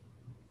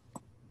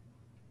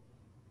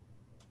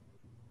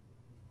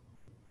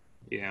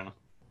 Yeah.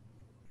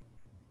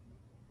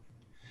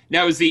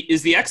 Now, is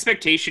the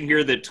expectation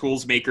here that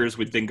tools makers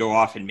would then go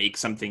off and make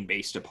something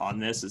based upon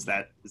this? Is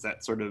that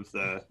sort of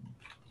the?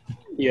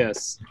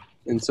 Yes,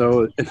 and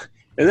so and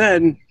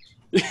then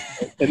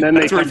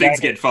that's where things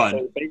get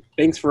fun. Say,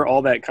 thanks for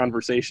all that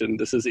conversation.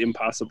 This is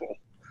impossible.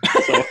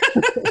 So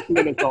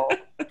that's all.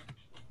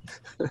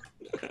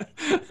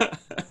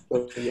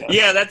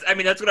 Yeah, that's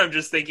what I'm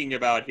just thinking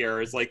about here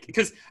is like,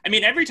 because I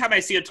mean, every time I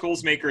see a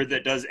tools maker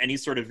that does any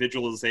sort of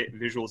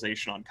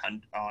visualization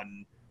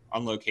on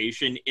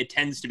location, it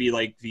tends to be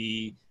like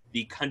the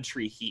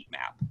country heat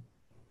map.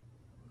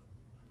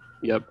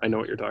 Yep, I know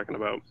what you're talking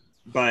about.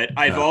 But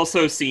I've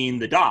also seen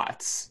the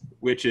dots,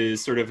 which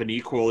is sort of an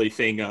equally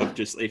thing of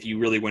just if you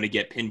really want to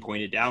get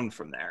pinpointed down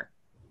from there.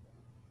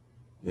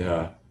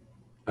 Yeah,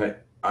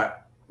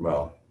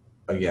 well,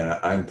 again,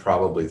 I'm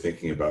probably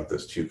thinking about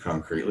this too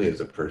concretely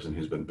as a person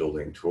who's been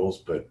building tools,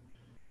 but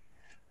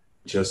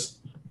just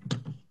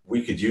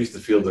we could use the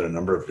field in a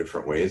number of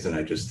different ways, and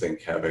I just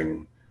think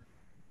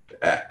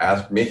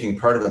making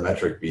part of the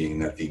metric being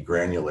that the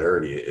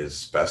granularity is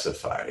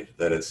specified,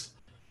 that it's,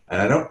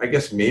 and I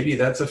guess maybe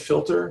that's a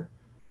filter,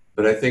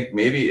 but I think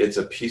maybe it's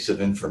a piece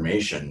of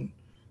information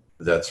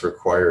that's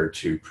required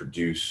to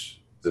produce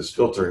this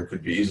filter and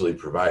could be easily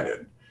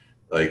provided.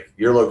 Like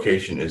your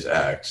location is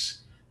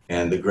X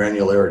and the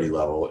granularity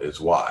level is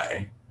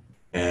Y,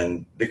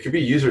 and it could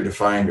be user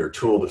defined or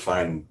tool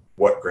defined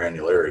what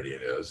granularity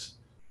it is.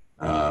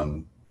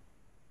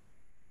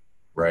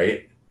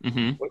 Right?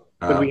 Mm-hmm.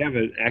 But we have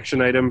an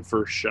action item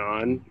for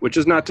Sean, which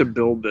is not to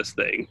build this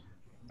thing,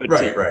 but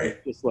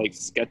right. Just like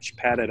sketch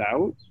pad it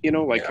out,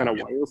 kind of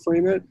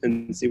wireframe it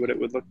and see what it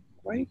would look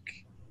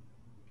like.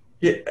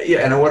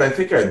 Yeah, and what I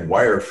think I'd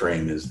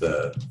wireframe is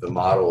the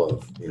model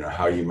of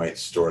how you might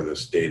store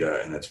this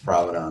data and its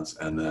provenance,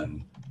 and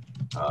then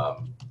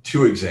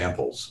two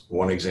examples.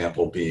 One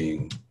example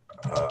being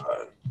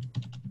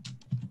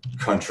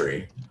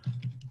country,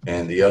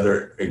 and the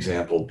other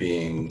example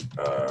being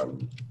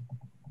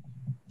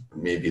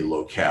maybe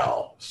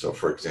locale. So,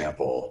 for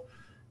example,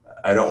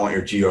 I don't want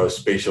your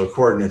geospatial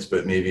coordinates,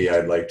 but maybe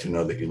I'd like to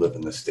know that you live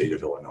in the state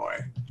of Illinois,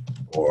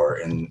 or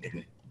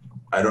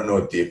I don't know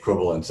what the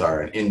equivalents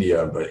are in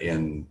India, but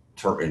in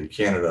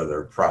Canada,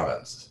 they're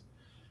province.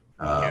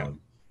 And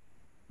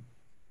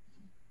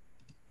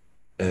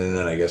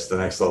then I guess the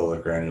next level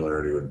of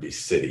granularity would be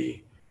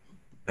city.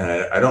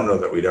 And I don't know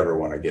that we'd ever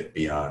want to get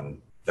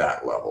beyond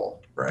that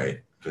level,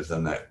 right? Because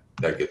then that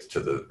gets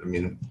to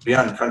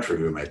beyond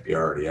country, we might be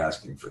already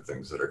asking for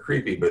things that are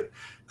creepy, but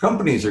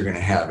companies are going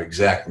to have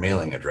exact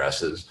mailing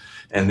addresses,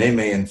 and they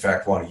may in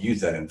fact want to use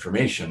that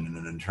information in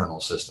an internal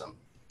system.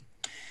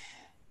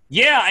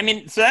 Yeah,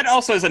 so that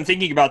also, as I'm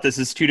thinking about this,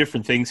 is two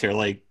different things here.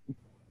 Like,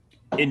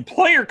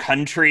 employer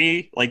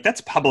country, like that's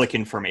public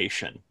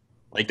information.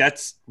 Like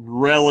that's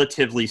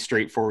relatively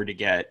straightforward to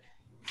get.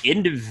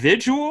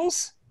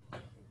 Individuals,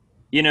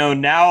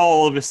 now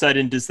all of a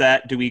sudden,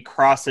 do we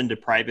cross into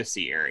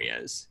privacy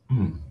areas?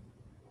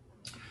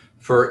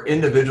 For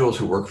individuals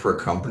who work for a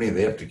company,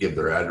 they have to give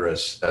their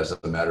address as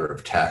a matter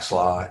of tax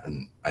law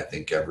in, I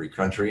think, every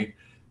country.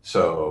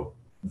 So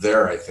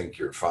there, I think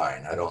you're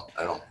fine. I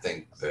don't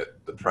think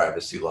that the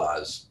privacy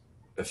laws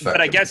affect.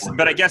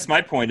 But I guess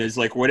my point is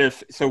like, what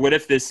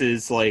if this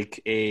is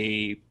like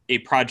a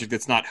project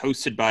that's not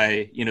hosted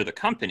by the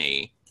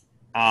company,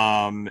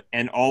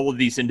 and all of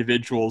these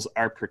individuals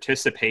are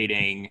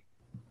participating,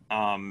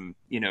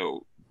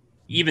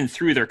 even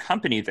through their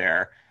company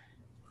there.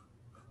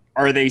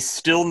 Are they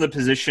still in the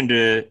position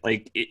to,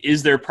 like,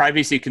 is there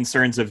privacy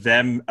concerns of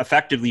them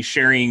effectively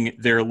sharing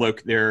their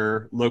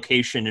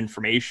location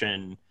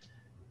information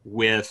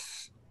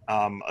with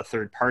a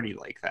third party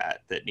like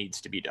that needs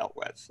to be dealt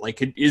with?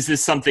 Like, is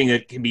this something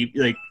that can be,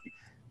 like,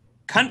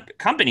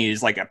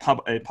 companies, like a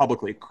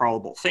publicly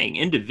crawlable thing?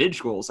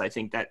 Individuals, I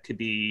think that could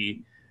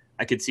be,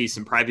 I could see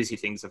some privacy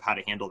things of how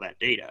to handle that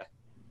data.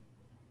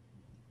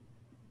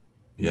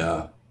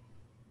 Yeah.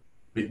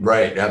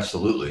 Right,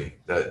 absolutely.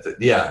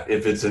 Yeah,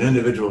 if it's an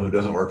individual who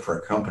doesn't work for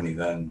a company,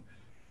 then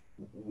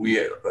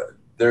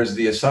there's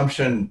the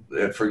assumption,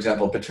 for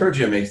example,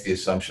 Bitergia makes the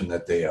assumption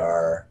that they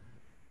are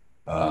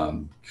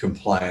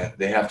compliant.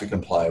 They have to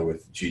comply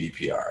with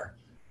GDPR.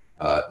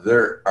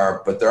 There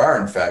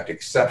are in fact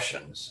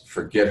exceptions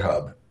for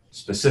GitHub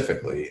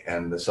specifically,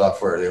 and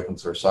the open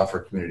source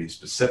software community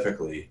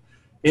specifically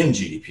in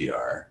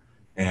GDPR.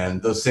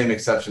 And those same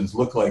exceptions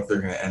look like they're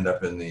going to end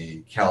up in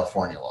the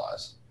California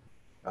laws.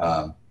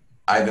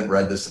 I haven't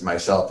read this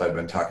myself. I've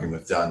been talking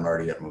with Don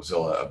Marty at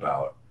Mozilla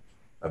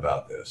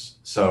about this.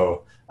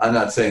 So I'm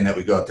not saying that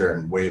we go out there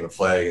and wave a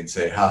flag and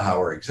say, haha,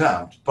 we're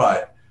exempt,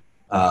 but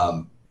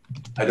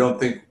I don't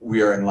think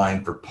we are in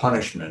line for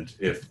punishment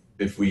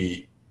if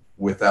we,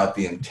 without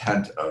the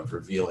intent of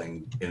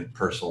revealing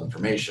personal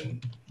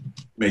information,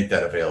 make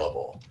that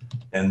available.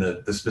 And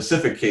the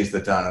specific case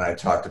that Don and I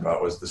talked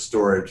about was the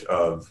storage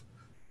of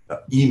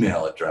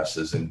email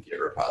addresses in Git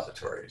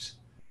repositories.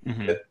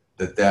 Mm-hmm.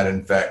 That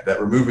in fact, that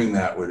removing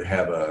that would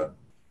have a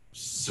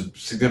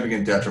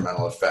significant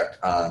detrimental effect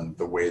on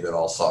the way that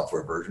all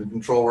software version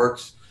control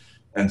works.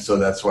 And so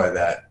that's why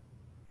that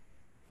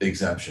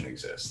exemption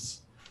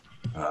exists.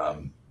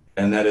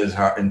 And that is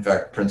how, in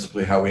fact,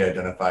 principally how we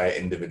identify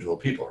individual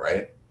people,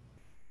 right?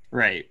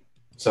 Right.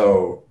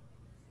 So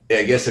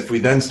I guess if we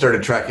then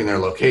started tracking their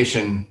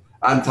location,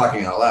 I'm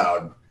talking out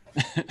loud,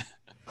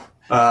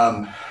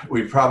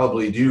 we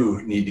probably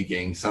do need to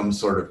gain some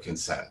sort of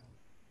consent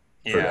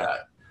for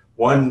that.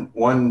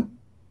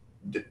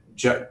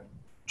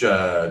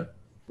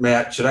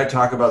 Matt, should I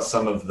talk about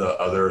some of the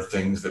other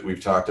things that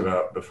we've talked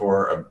about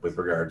before with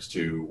regards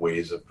to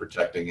ways of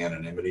protecting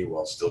anonymity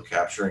while still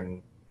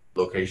capturing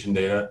location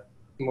data?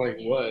 Like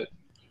what?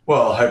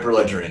 Well,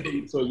 Hyperledger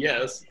Indy. So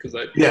yes, because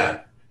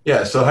Yeah.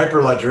 So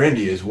Hyperledger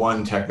Indy is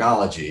one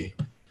technology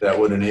that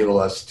would enable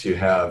us to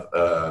have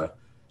a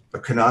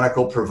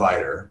canonical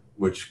provider,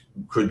 which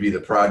could be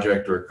the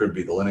project or it could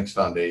be the Linux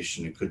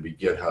Foundation, it could be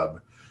GitHub,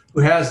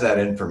 who has that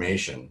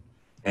information.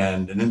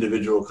 And an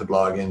individual could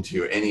log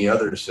into any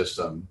other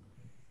system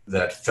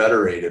that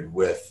federated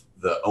with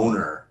the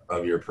owner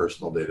of your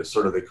personal data,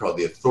 sort of they call it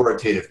the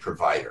authoritative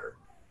provider.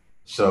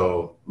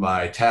 So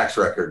my tax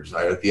records, the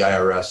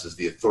IRS is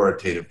the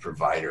authoritative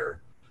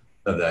provider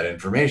of that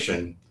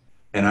information.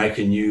 And I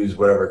can use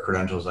whatever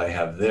credentials I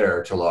have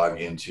there to log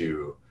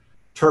into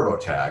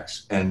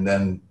TurboTax. And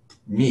then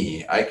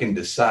I can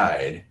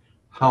decide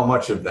how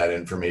much of that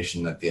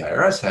information that the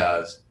IRS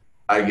has,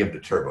 I give to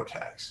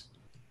TurboTax.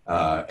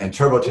 And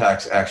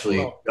TurboTax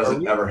actually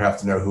doesn't ever have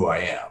to know who I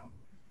am.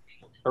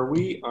 Are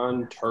we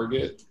on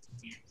target?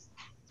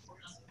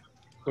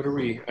 What are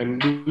we? I'm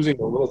losing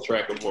a little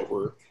track of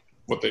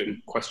what the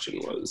question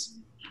was.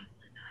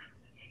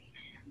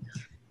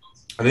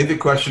 I think the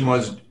question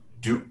was,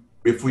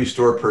 if we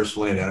store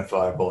personally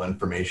identifiable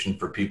information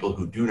for people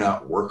who do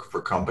not work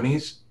for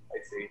companies, I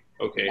see.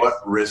 Okay. What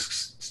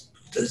risks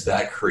does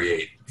that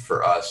create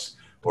for us?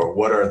 Or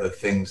what are the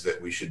things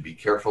that we should be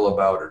careful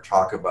about or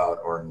talk about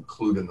or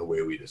include in the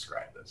way we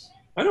describe this?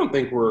 I don't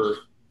think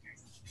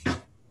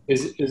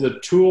is a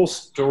tool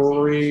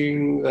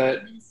storing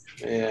that?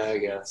 Yeah, I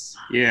guess.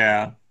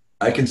 Yeah.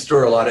 I can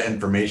store a lot of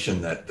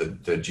information that the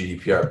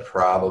GDPR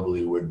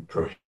probably would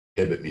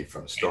prohibit me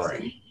from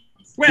storing.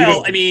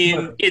 Well, I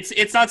mean,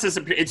 it's not so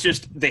simple. It's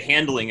just the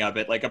handling of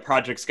it. Like a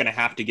project's going to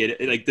have to get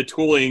it, like the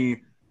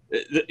tooling,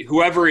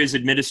 whoever is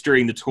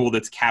administering the tool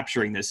that's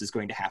capturing this is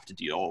going to have to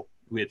deal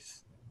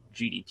with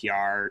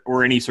GDPR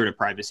or any sort of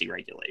privacy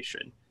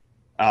regulation.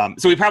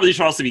 So we probably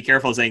should also be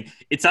careful saying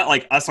it's not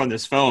like us on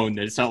this phone,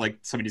 that it's not like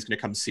somebody's going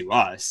to come sue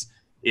us.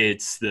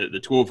 It's the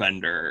tool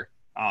vendor,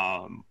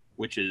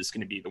 which is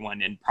going to be the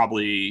one, and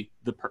probably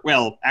the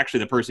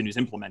person who's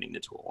implementing the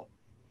tool.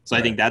 So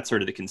I think that's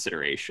sort of the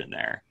consideration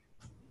there.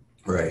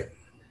 Right.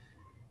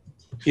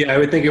 Yeah, I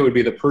would think it would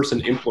be the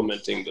person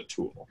implementing the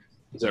tool.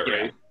 Is that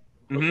right?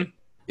 Mm-hmm.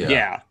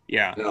 Yeah.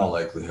 In all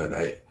likelihood,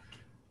 I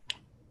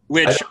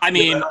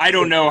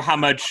don't know how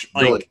much,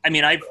 like, I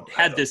mean, I've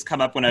had this come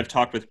up when I've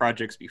talked with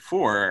projects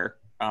before.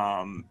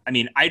 I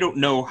don't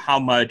know how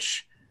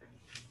much,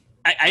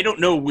 I don't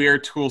know where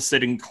tools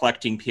sit in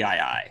collecting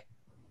PII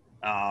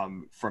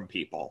from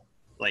people,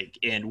 like,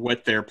 and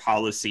what their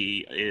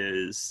policy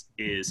is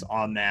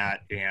on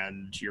that,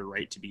 and your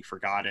right to be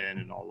forgotten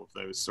and all of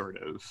those sort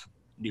of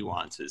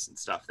nuances and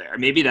stuff there.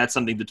 Maybe that's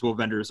something the tool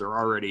vendors are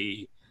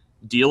already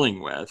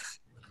dealing with.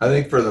 I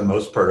think for the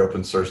most part,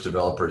 open source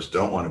developers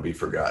don't want to be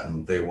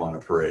forgotten. They want a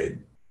parade.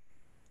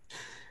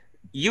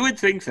 You would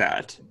think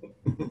that.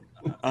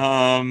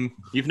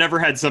 You've never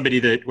had somebody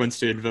that wants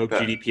to invoke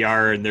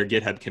GDPR in their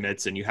GitHub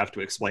commits, and you have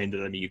to explain to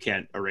them you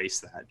can't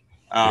erase that.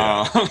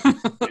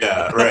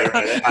 Yeah, right.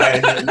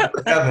 I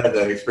never have had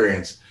that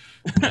experience.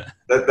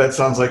 That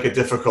sounds like a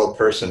difficult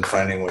person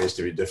finding ways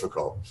to be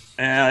difficult.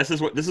 This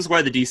is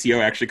why the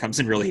DCO actually comes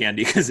in really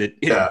handy, because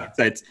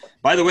it's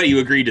by the way, you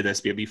agreed to this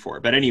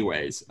before. But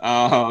anyways,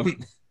 my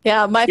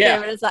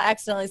favorite is I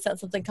accidentally sent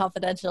something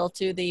confidential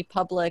to the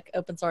public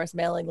open source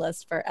mailing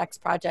list for X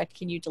project.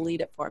 Can you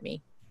delete it for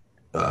me?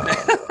 Not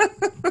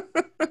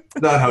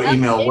how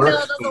email works.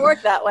 Email doesn't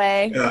work that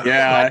way.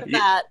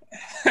 Yeah.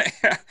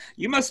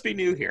 You must be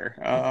new here.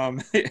 On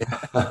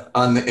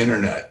the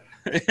internet.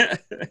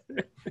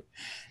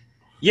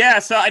 Yeah,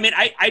 so I mean,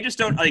 I just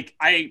don't like.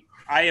 I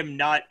am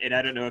not, and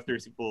I don't know if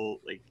there's people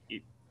like.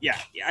 Yeah,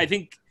 I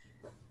think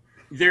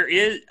there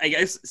is. I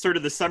guess sort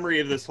of the summary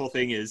of this whole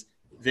thing is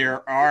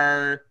there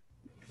are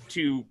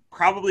to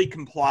probably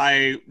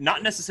comply,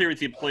 not necessarily with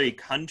the employee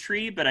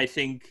country, but I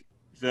think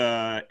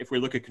if we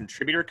look at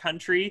contributor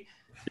country,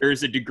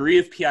 there's a degree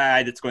of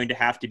PII that's going to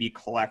have to be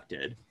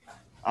collected.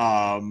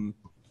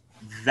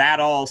 That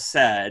all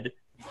said,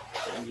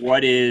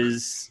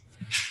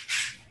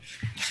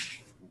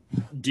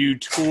 do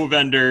tool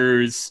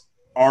vendors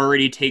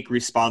already take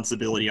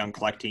responsibility on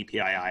collecting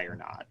PII or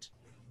not?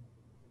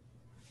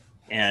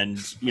 And,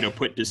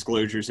 put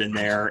disclosures in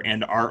there,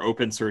 and our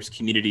open source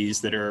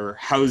communities that are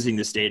housing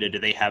this data, do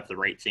they have the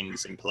right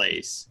things in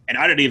place? And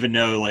I don't even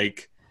know, I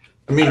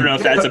don't know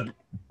if that's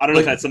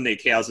if that's something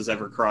that CHAOSS has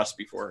ever crossed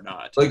before or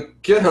not.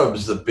 Like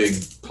GitHub's the big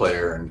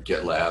player in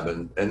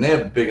GitLab, and they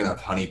have big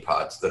enough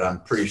honeypots that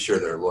I'm pretty sure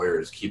their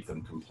lawyers keep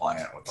them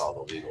compliant with all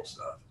the legal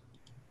stuff.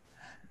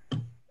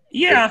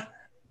 Yeah.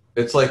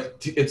 It's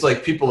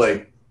like people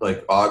like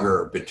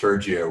Augur or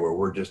Bitergia, where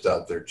we're just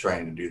out there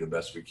trying to do the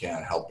best we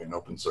can, helping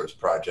open source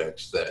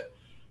projects that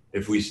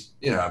if we,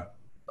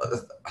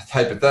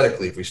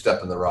 hypothetically, if we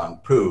step in the wrong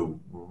poo,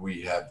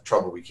 we have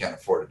trouble we can't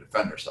afford to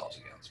defend ourselves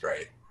against,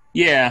 right?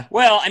 Yeah.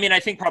 Well, I mean,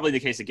 I think probably in the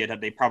case of GitHub,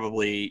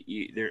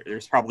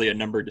 there's probably a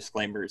number of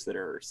disclaimers that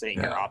are saying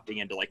you're opting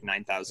into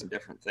 9,000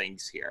 different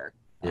things here.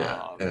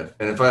 Yeah.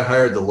 And if I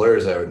hired the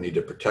lawyers, I would need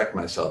to protect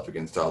myself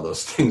against all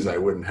those things. I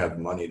wouldn't have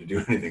money to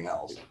do anything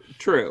else.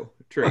 True.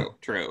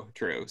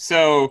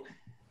 So,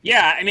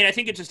 yeah, I mean, I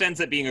think it just ends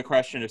up being a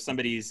question if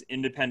somebody's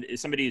independent, if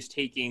somebody is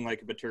taking a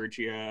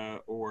Bitergia,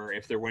 or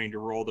if they're wanting to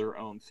roll their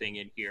own thing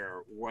in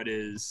here, what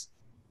is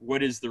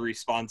the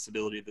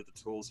responsibility that the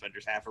tools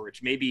vendors have for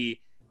which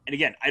maybe, and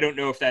again, I don't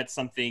know if that's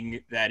something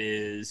that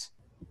is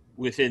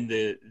within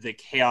the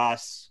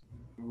CHAOSS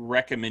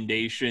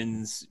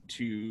recommendations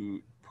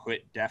to put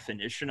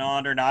definition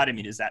on or not. I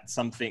mean, is that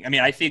something,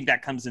 I think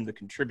that comes in the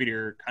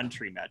contributor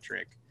country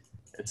metric.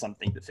 It's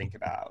something to think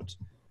about,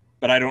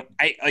 but I don't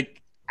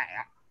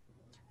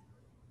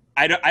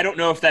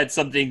know if that's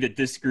something that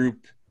this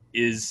group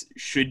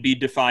should be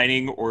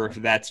defining, or if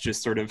that's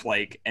just sort of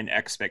an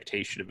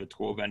expectation of the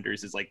tool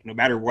vendors is no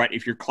matter what,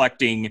 if you're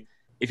collecting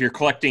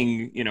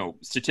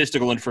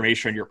statistical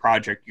information on your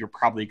project, you're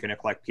probably going to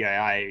collect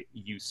PII.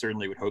 You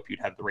certainly would hope you'd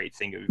have the right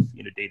thing of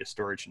data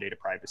storage and data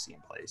privacy in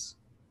place.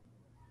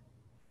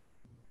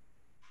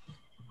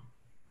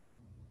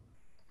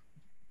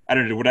 I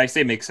don't know. Would I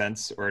say make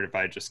sense, or have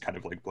I just kind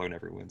of blown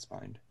everyone's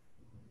mind?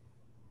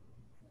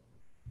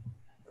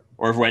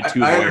 Or if we went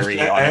too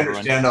lawyery on I everyone?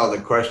 understand all the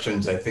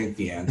questions. I think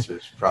the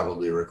answers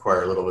probably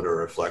require a little bit of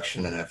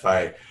reflection. And if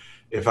I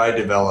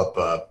develop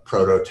a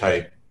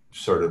prototype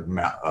sort of,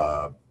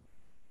 I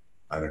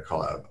don't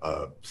call it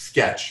a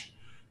sketch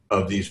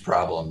of these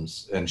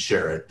problems and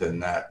share it, then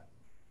that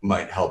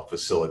might help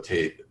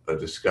facilitate a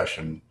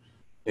discussion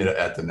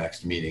at the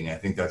next meeting. I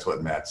think that's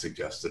what Matt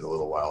suggested a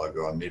little while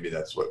ago, and maybe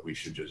that's what we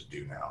should just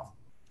do now.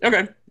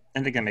 Okay,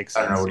 I think that makes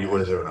sense. I don't know. What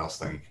does everyone else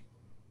think?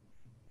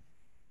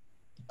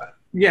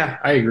 Yeah,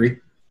 I agree.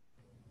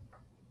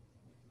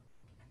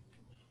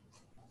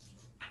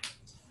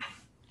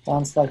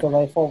 Sounds like a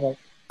way forward.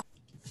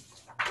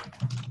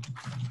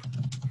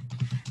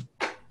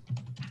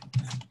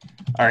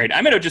 All right,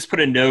 I'm going to just put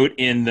a note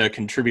in the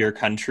contributor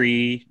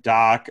country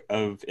doc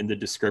in the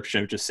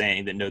description of just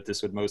saying that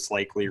this would most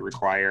likely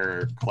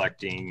require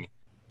collecting,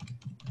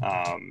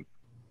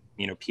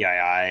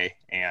 PII,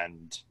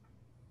 and,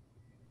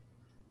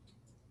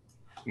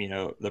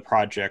 the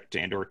project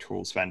and or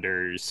tools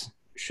vendors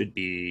should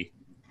be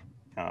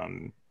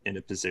in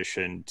a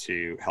position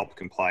to help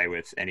comply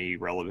with any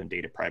relevant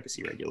data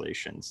privacy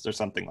regulations or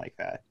something like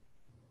that.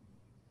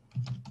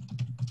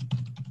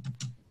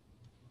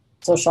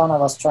 So Sean, I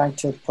was trying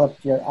to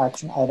put your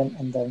action item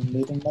in the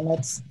meeting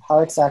minutes. How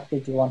exactly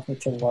do you want me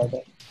to word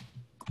it?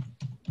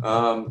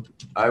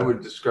 I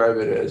would describe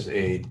it as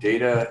a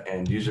data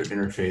and user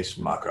interface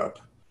mockup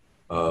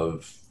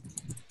of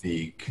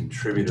the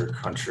contributor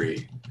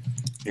country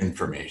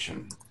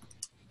information.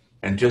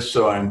 And just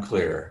so I'm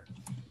clear,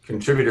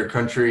 contributor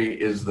country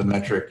is the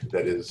metric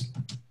that is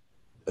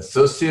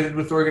associated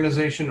with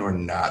organization or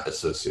not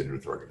associated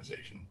with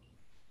organization?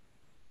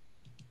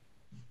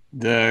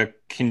 The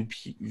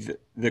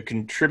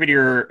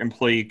contributor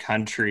employee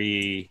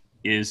country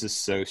is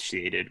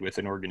associated with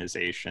an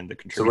organization.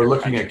 So we're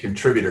looking at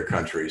contributor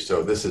country.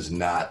 So this is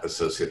not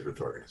associated with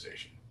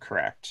organization.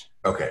 Correct.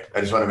 Okay.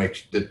 I just want to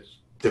make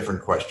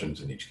different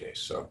questions in each case.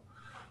 So.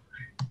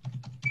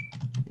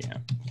 Yeah.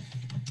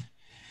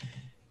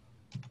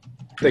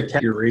 The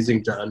caveat you're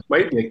raising, John,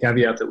 might be a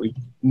caveat that we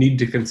need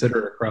to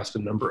consider across a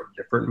number of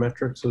different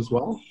metrics as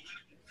well.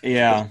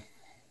 Yeah. Just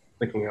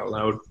thinking out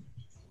loud.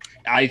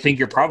 I think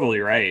you're probably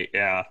right.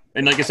 Yeah.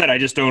 And like I said, I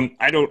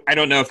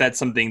don't know if that's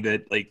something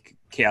that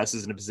CHAOSS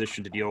is in a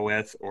position to deal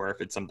with, or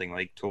if it's something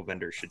tool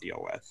vendors should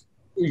deal with.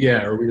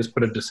 Yeah. Or we just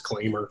put a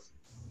disclaimer.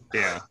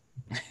 Yeah.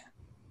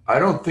 I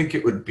don't think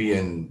it would be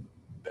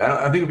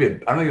I think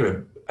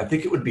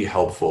it would be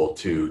helpful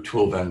to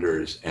tool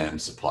vendors and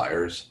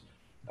suppliers,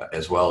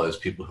 as well as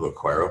people who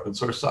acquire open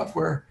source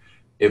software,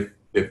 if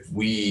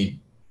we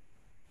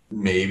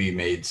maybe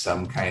made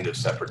some kind of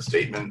separate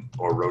statement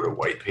or wrote a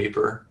white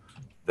paper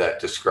that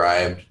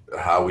described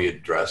how we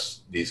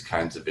address these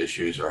kinds of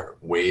issues or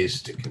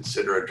ways to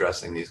consider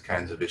addressing these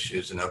kinds of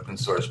issues in open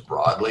source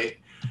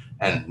broadly,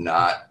 and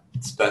not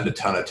spend a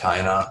ton of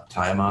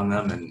time on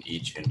them in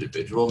each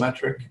individual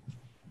metric.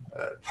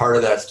 Part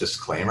of that's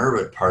disclaimer,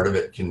 but part of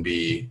it can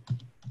be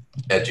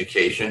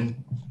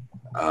education.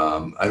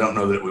 I don't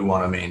know that we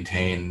want to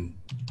maintain,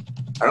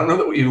 I don't know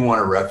that we even want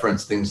to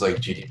reference things like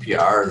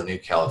GDPR or the new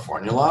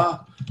California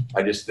law.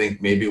 I just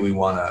think maybe we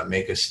want to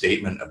make a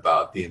statement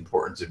about the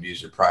importance of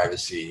user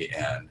privacy,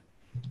 and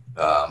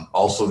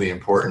also the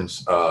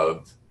importance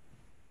of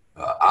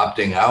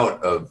opting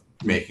out of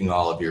making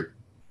all of your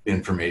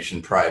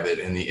information private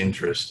in the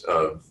interest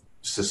of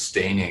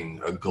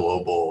sustaining a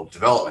global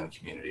development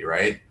community,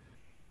 right?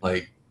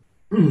 Like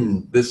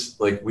this,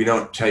 like we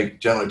don't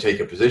generally take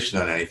a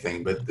position on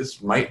anything, but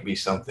this might be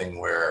something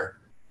where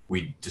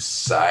we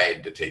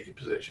decide to take a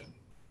position.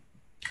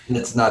 And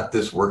it's not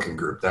this working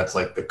group. That's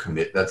like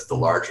that's the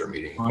larger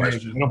meeting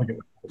question. I don't think it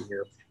would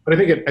here, but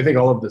I think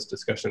all of this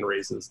discussion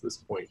raises this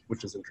point,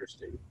 which is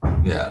interesting.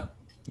 Yeah.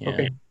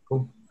 Okay.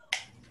 Cool.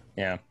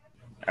 Yeah.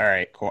 All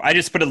right. Cool. I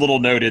just put a little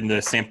note in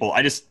the sample.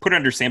 I just put it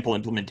under sample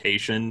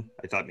implementation.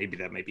 I thought maybe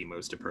that might be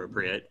most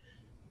appropriate,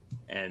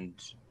 and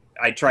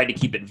I tried to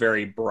keep it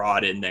very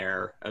broad in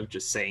there of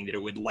just saying that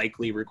it would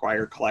likely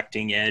require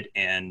collecting it,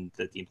 and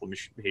that the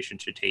implementation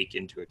should take that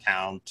into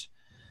account,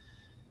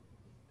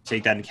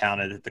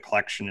 that the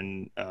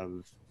collection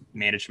of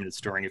management and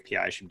storing of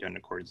PI should be done in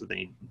accordance with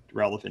any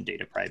relevant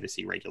data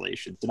privacy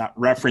regulations. So not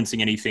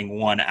referencing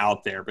anything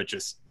out there, but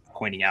just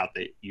pointing out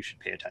that you should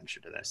pay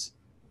attention to this.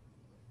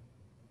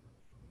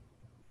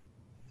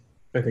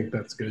 I think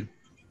that's good.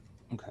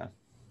 Okay.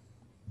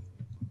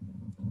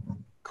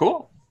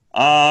 Cool.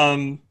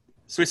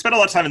 So we spent a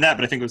lot of time on that,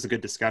 but I think it was a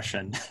good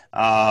discussion.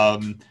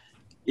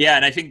 Yeah,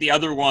 and I think the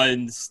other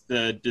ones,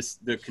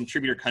 the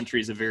contributor country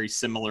is a very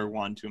similar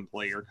one to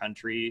employer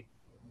country.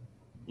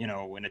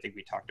 And I think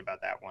we talked about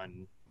that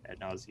one ad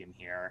nauseum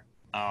here.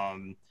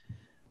 An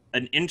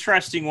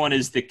interesting one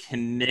is the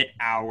commit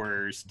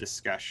hours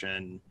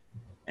discussion.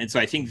 And so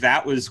I think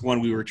that was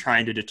one we were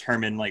trying to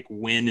determine, like,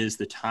 when is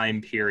the time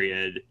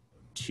period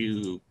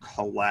to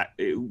collect,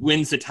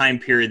 when's the time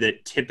period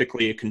that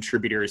typically a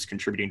contributor is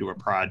contributing to a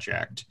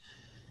project.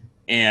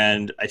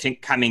 And I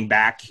think coming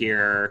back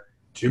here,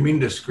 do you mean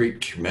discrete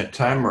commit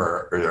time,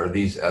 or are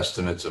these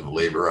estimates of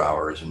labor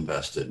hours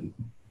invested?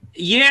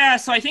 Yeah,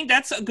 so I think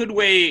that's a good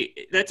way.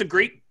 That's a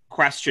great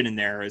question in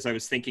there as I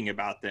was thinking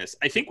about this.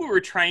 I think what we're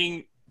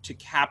trying to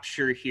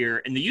capture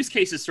here, and the use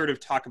cases sort of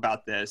talk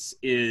about this,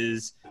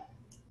 is,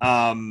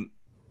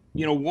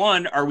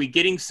 one, are we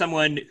getting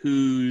someone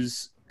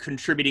who's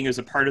contributing as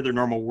a part of their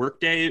normal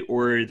workday,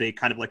 or are they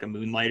kind of like a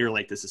moonlighter,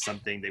 like this is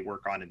something they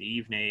work on in the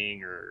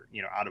evening or,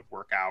 out of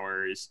work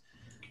hours?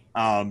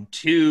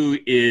 Two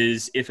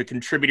is if a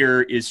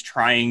contributor is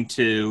trying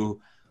to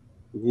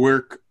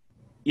work,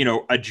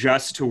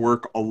 adjust to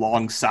work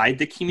alongside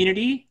the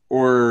community,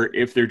 or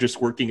if they're just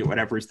working at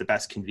whatever is the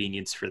best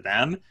convenience for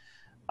them.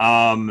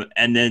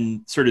 And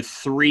then sort of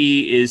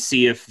three is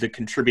see if the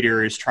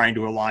contributor is trying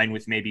to align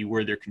with maybe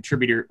where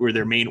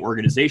their main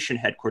organization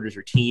headquarters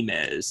or team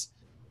is.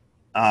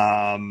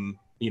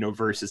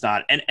 Versus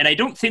not. And I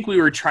don't think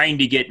we were trying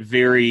to get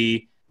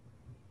very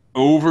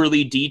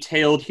overly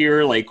detailed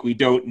here. Like, we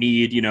don't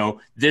need,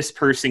 this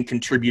person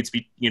contributes,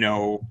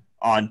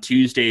 on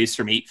Tuesdays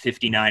from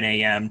 8:59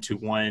 a.m. to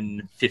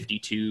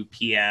 1:52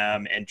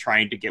 p.m. and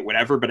trying to get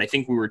whatever. But I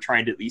think we were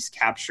trying to at least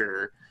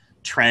capture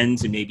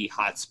trends and maybe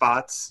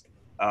hotspots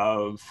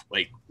of,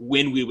 like,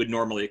 when we would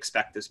normally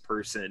expect this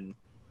person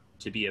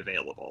to be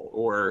available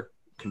or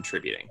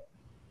contributing.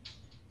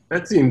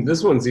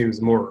 This one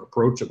seems more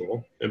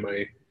approachable. Am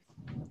I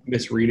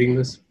misreading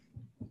this?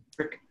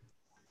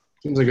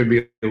 Seems like it'd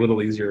be a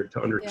little easier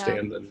to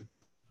understand than.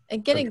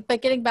 And getting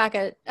back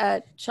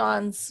at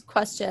Sean's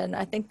question,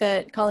 I think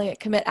that calling it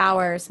commit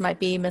hours might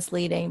be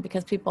misleading,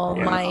 because people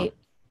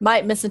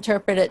might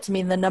misinterpret it to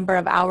mean the number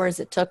of hours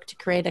it took to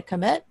create a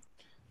commit,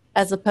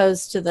 as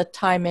opposed to the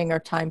timing or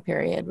time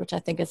period, which I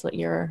think is what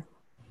you're.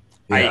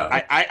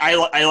 Yeah.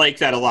 I like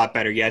that a lot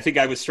better. Yeah, I think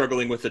I was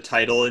struggling with the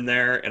title in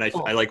there, and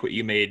I like what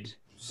you made.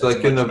 So,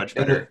 like, in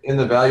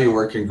the value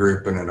working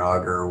group in an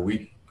Augur,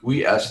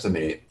 we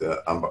estimate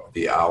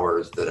the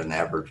hours that an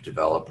average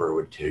developer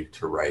would take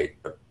to write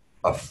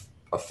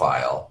a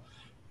file,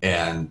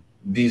 and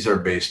these are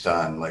based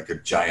on, like, a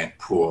giant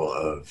pool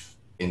of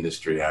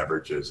industry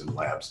averages and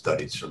lab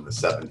studies from the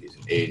 70s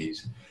and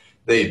 80s.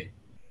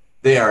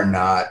 They are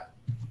not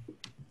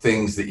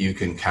things that you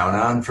can count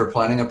on for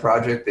planning a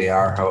project. They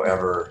are,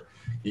 however,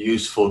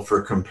 useful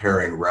for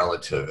comparing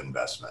relative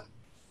investment.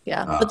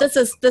 Yeah, but this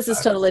is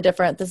totally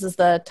different. This is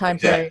the time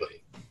period.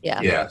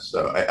 Yeah.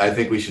 So I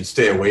think we should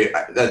stay away.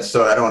 I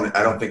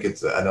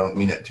don't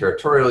mean it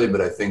territorially,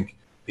 but I think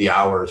the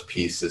hours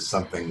piece is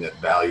something that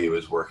value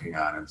is working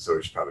on, and so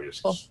we should probably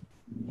just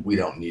we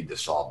don't need to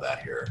solve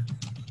that here,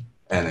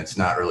 and it's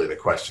not really the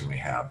question we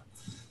have.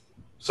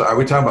 So are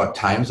we talking about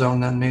time zone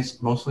then,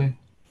 mostly?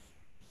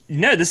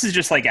 No, this is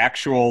just like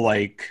actual,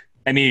 like,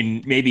 I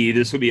mean, maybe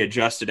this would be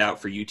adjusted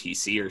out for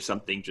UTC or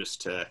something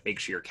just to make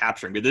sure you're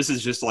capturing. But this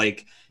is just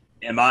like,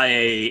 am I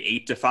a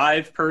 8 to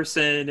 5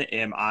 person?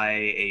 Am I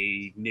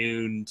a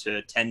noon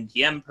to 10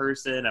 p.m.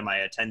 person? Am I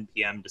a 10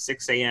 p.m. to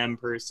 6 a.m.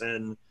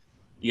 person?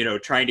 You know,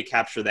 trying to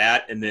capture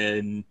that. And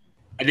then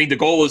I think the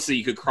goal is that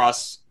you could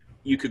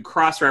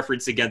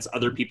cross-reference against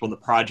other people in the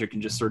project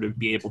and just sort of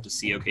be able to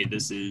see, okay,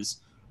 this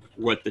is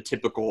what the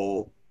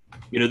typical,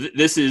 you know,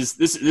 this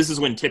is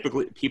when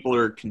typically people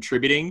are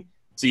contributing.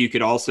 So you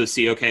could also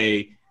see,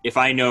 okay, if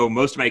I know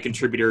most of my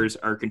contributors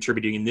are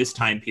contributing in this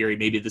time period,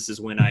 maybe this is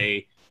when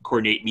I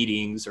coordinate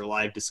meetings or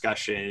live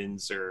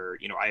discussions or,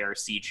 you know,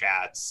 IRC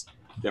chats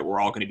that we're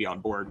all going to be on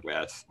board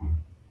with.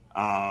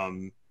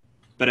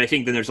 But I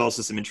think then there's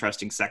also some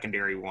interesting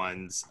secondary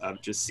ones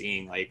of just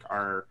seeing, like,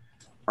 are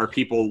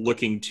people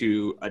looking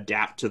to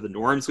adapt to the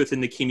norms within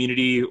the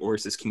community, or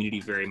is this community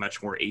very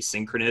much more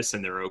asynchronous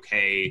and they're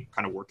okay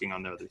kind of working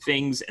on the other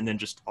things? And then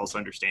just also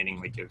understanding,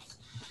 like,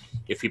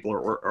 if people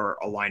are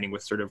aligning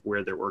with sort of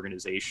where their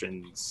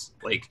organizations,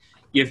 like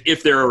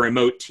if they're a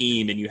remote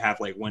team and you have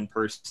like one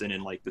person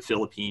in like the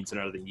Philippines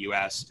and another in the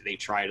US, do they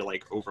try to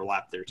like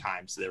overlap their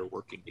time so they're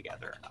working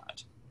together or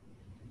not?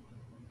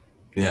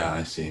 Yeah,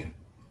 I see.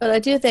 But I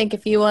do think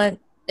if you want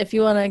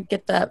to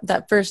get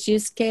that first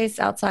use case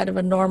outside of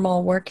a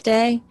normal work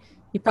day,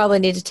 you probably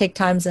need to take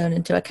time zone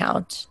into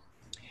account.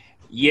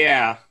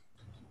 Yeah.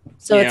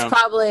 So it's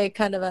probably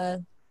kind of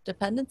a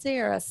dependency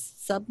or a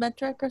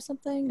sub-metric or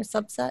something, a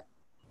subset.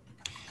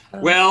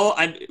 Well,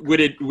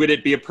 would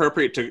it be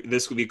appropriate to,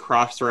 this would be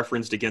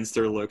cross-referenced against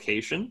their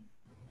location?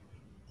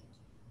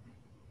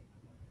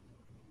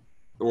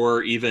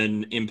 Or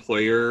even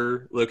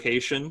employer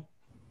location?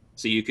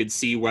 So you could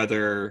see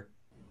whether,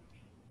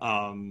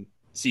 so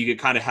you could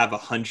kind of have a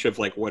hunch of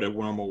like what a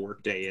normal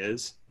workday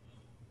is.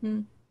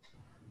 Hmm.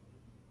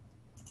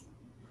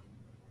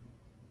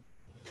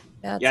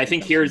 Yeah, I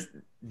think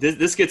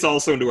this gets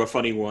also into a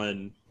funny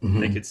one.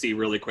 I could see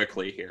really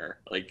quickly here.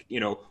 Like, you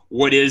know,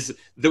 what is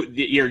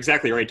you're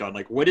exactly right, Don.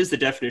 Like, what is the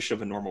definition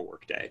of a normal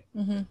workday?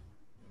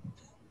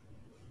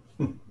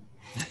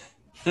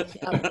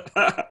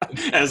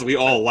 As we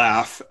all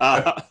laugh.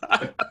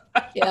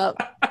 Yep.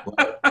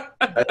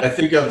 I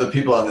think of the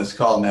people on this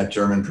call, Matt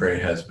Germanprey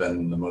has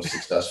been the most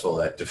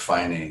successful at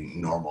defining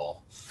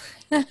normal.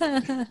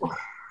 I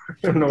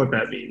don't know what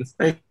that means.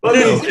 Well,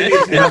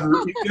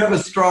 you have a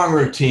strong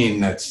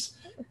routine that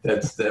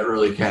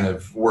really kind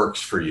of works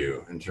for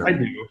you in terms. I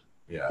do.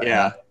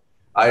 Yeah.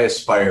 I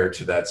aspire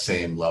to that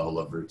same level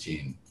of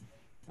routine.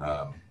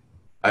 I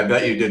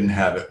bet you didn't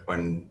have it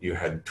when you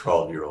had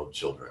 12-year-old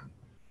children.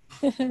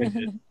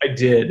 I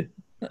did.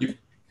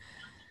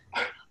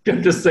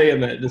 I'm just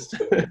saying that.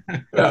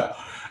 Yeah.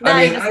 Now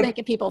you're just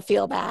making people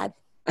feel bad.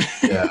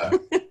 Yeah.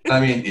 I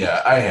mean,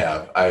 yeah, I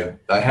have.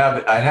 I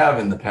have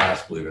in the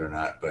past, believe it or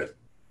not, but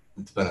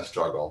it's been a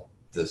struggle.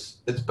 It's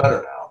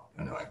better now,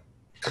 anyway.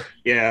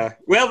 Yeah.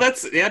 Well,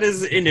 that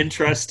is an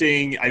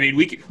interesting. I mean,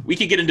 we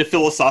could get into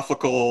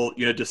philosophical,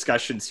 you know,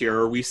 discussions here.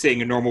 Are we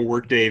saying a normal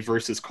workday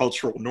versus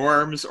cultural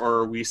norms, or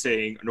are we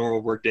saying a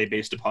normal workday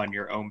based upon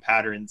your own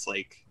patterns?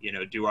 Like, you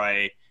know, do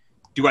I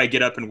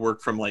get up and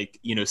work from like,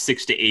 you know,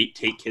 6 to 8,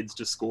 take kids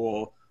to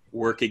school,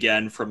 work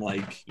again from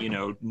like, you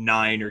know,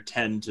 9 or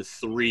 10 to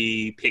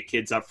 3, pick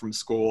kids up from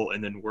school,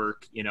 and then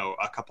work, you know,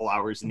 a couple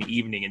hours in the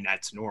evening, and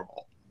that's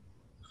normal?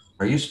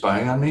 Are you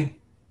spying on me?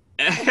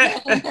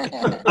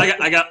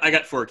 I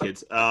got 4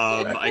 kids.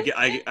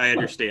 I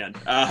understand.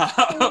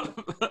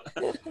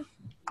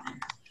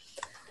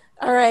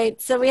 All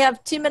right, so we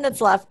have 2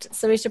 minutes left,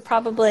 so we should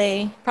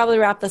probably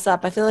wrap this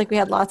up. I feel like we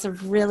had lots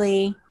of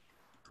really,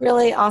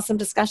 really awesome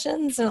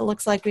discussions, and it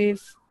looks like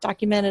we've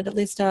documented at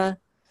least a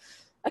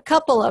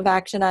couple of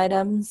action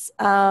items.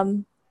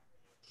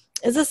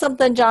 Is this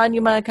something, John,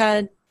 you might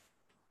kind of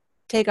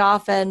take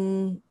off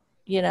and,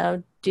 you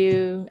know,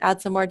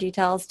 add some more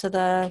details to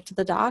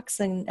the docs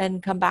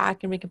and come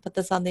back and we can put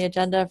this on the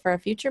agenda for a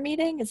future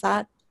meeting? Is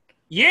that?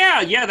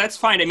 Yeah, that's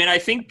fine. I mean, I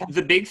think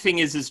the big thing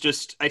is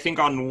just, I think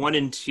on 1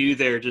 and 2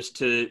 there, just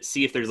to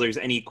see if there's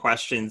any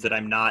questions that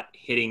I'm not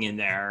hitting in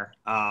there.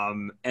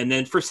 And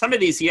then for some of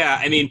these, yeah,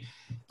 I mean,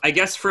 I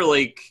guess for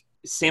like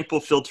sample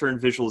filter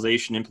and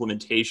visualization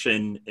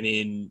implementation, I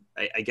mean,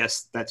 I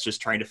guess that's just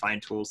trying to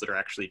find tools that are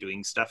actually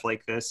doing stuff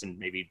like this and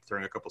maybe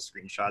throwing a couple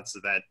screenshots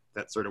of that.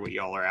 That's sort of what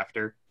y'all are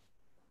after.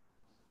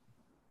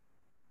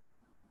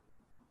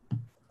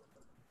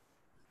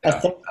 I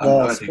think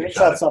the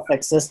screenshots of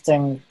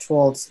existing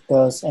tools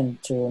goes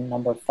into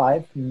number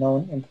 5,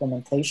 known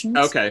implementations.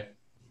 Okay.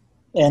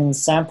 In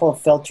sample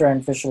filter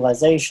and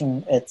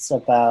visualization, it's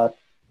about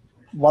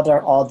what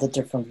are all the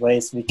different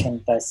ways we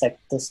can dissect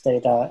this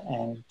data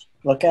and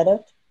look at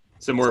it.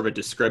 So more of a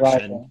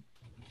description. Right.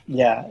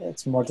 Yeah,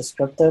 it's more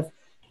descriptive. Okay.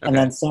 And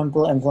then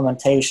sample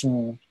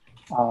implementation,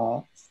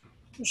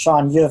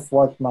 Sean, you've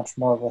worked much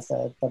more with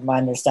it, but my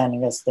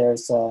understanding is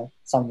there's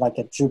something like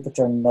a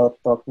Jupyter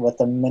notebook with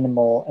a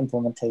minimal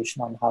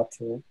implementation on how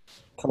to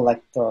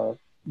collect or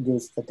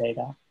use the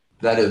data.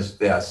 That is,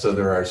 yeah, so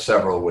there are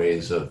several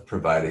ways of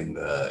providing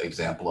the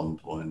example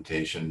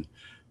implementation.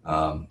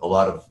 A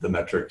lot of the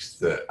metrics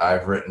that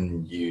I've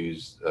written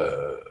use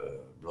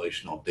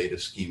relational data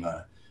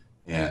schema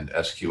and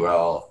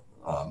SQL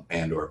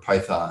and or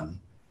Python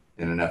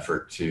in an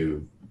effort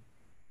to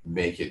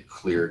make it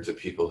clear to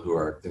people who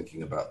are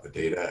thinking about the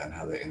data and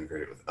how they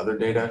integrate it with other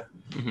data.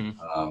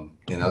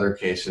 In other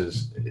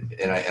cases,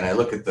 and I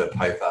look at the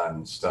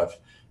Python stuff,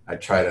 I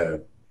try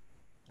to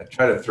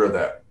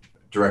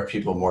direct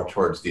people more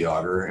towards the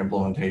Augur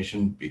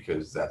implementation,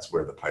 because that's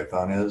where the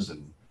Python is,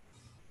 and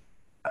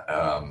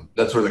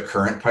that's where the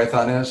current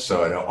Python is.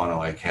 So I don't want to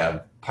like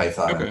have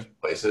Python in two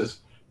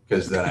places,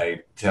 because then I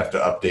have to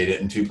update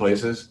it in two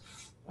places,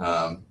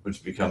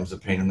 which becomes a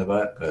pain in the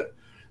butt. But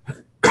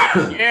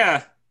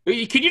yeah.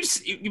 Could you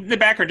just, in the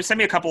background, just send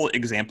me a couple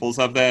examples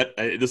of that?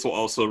 This will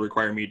also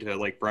require me to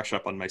like brush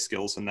up on my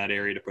skills in that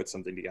area to put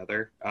something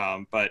together.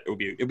 But it'll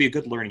be a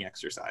good learning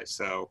exercise.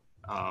 So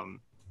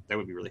that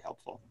would be really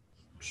helpful.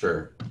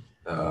 Sure.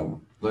 Let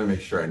me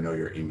make sure I know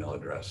your email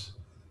address.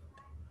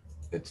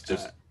 It's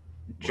just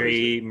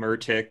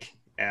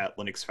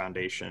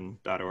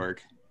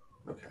jmurtick@linuxfoundation.org.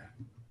 Okay.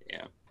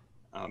 Yeah.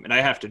 And I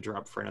have to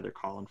drop for another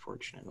call,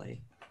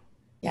 unfortunately.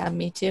 Yeah,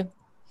 me too.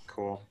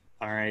 Cool.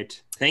 All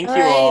right. Thank you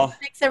all.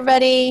 Thanks,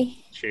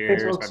 everybody.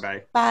 Cheers. Thanks,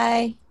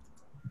 Bye-bye.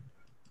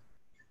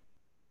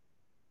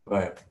 Bye.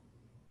 Bye.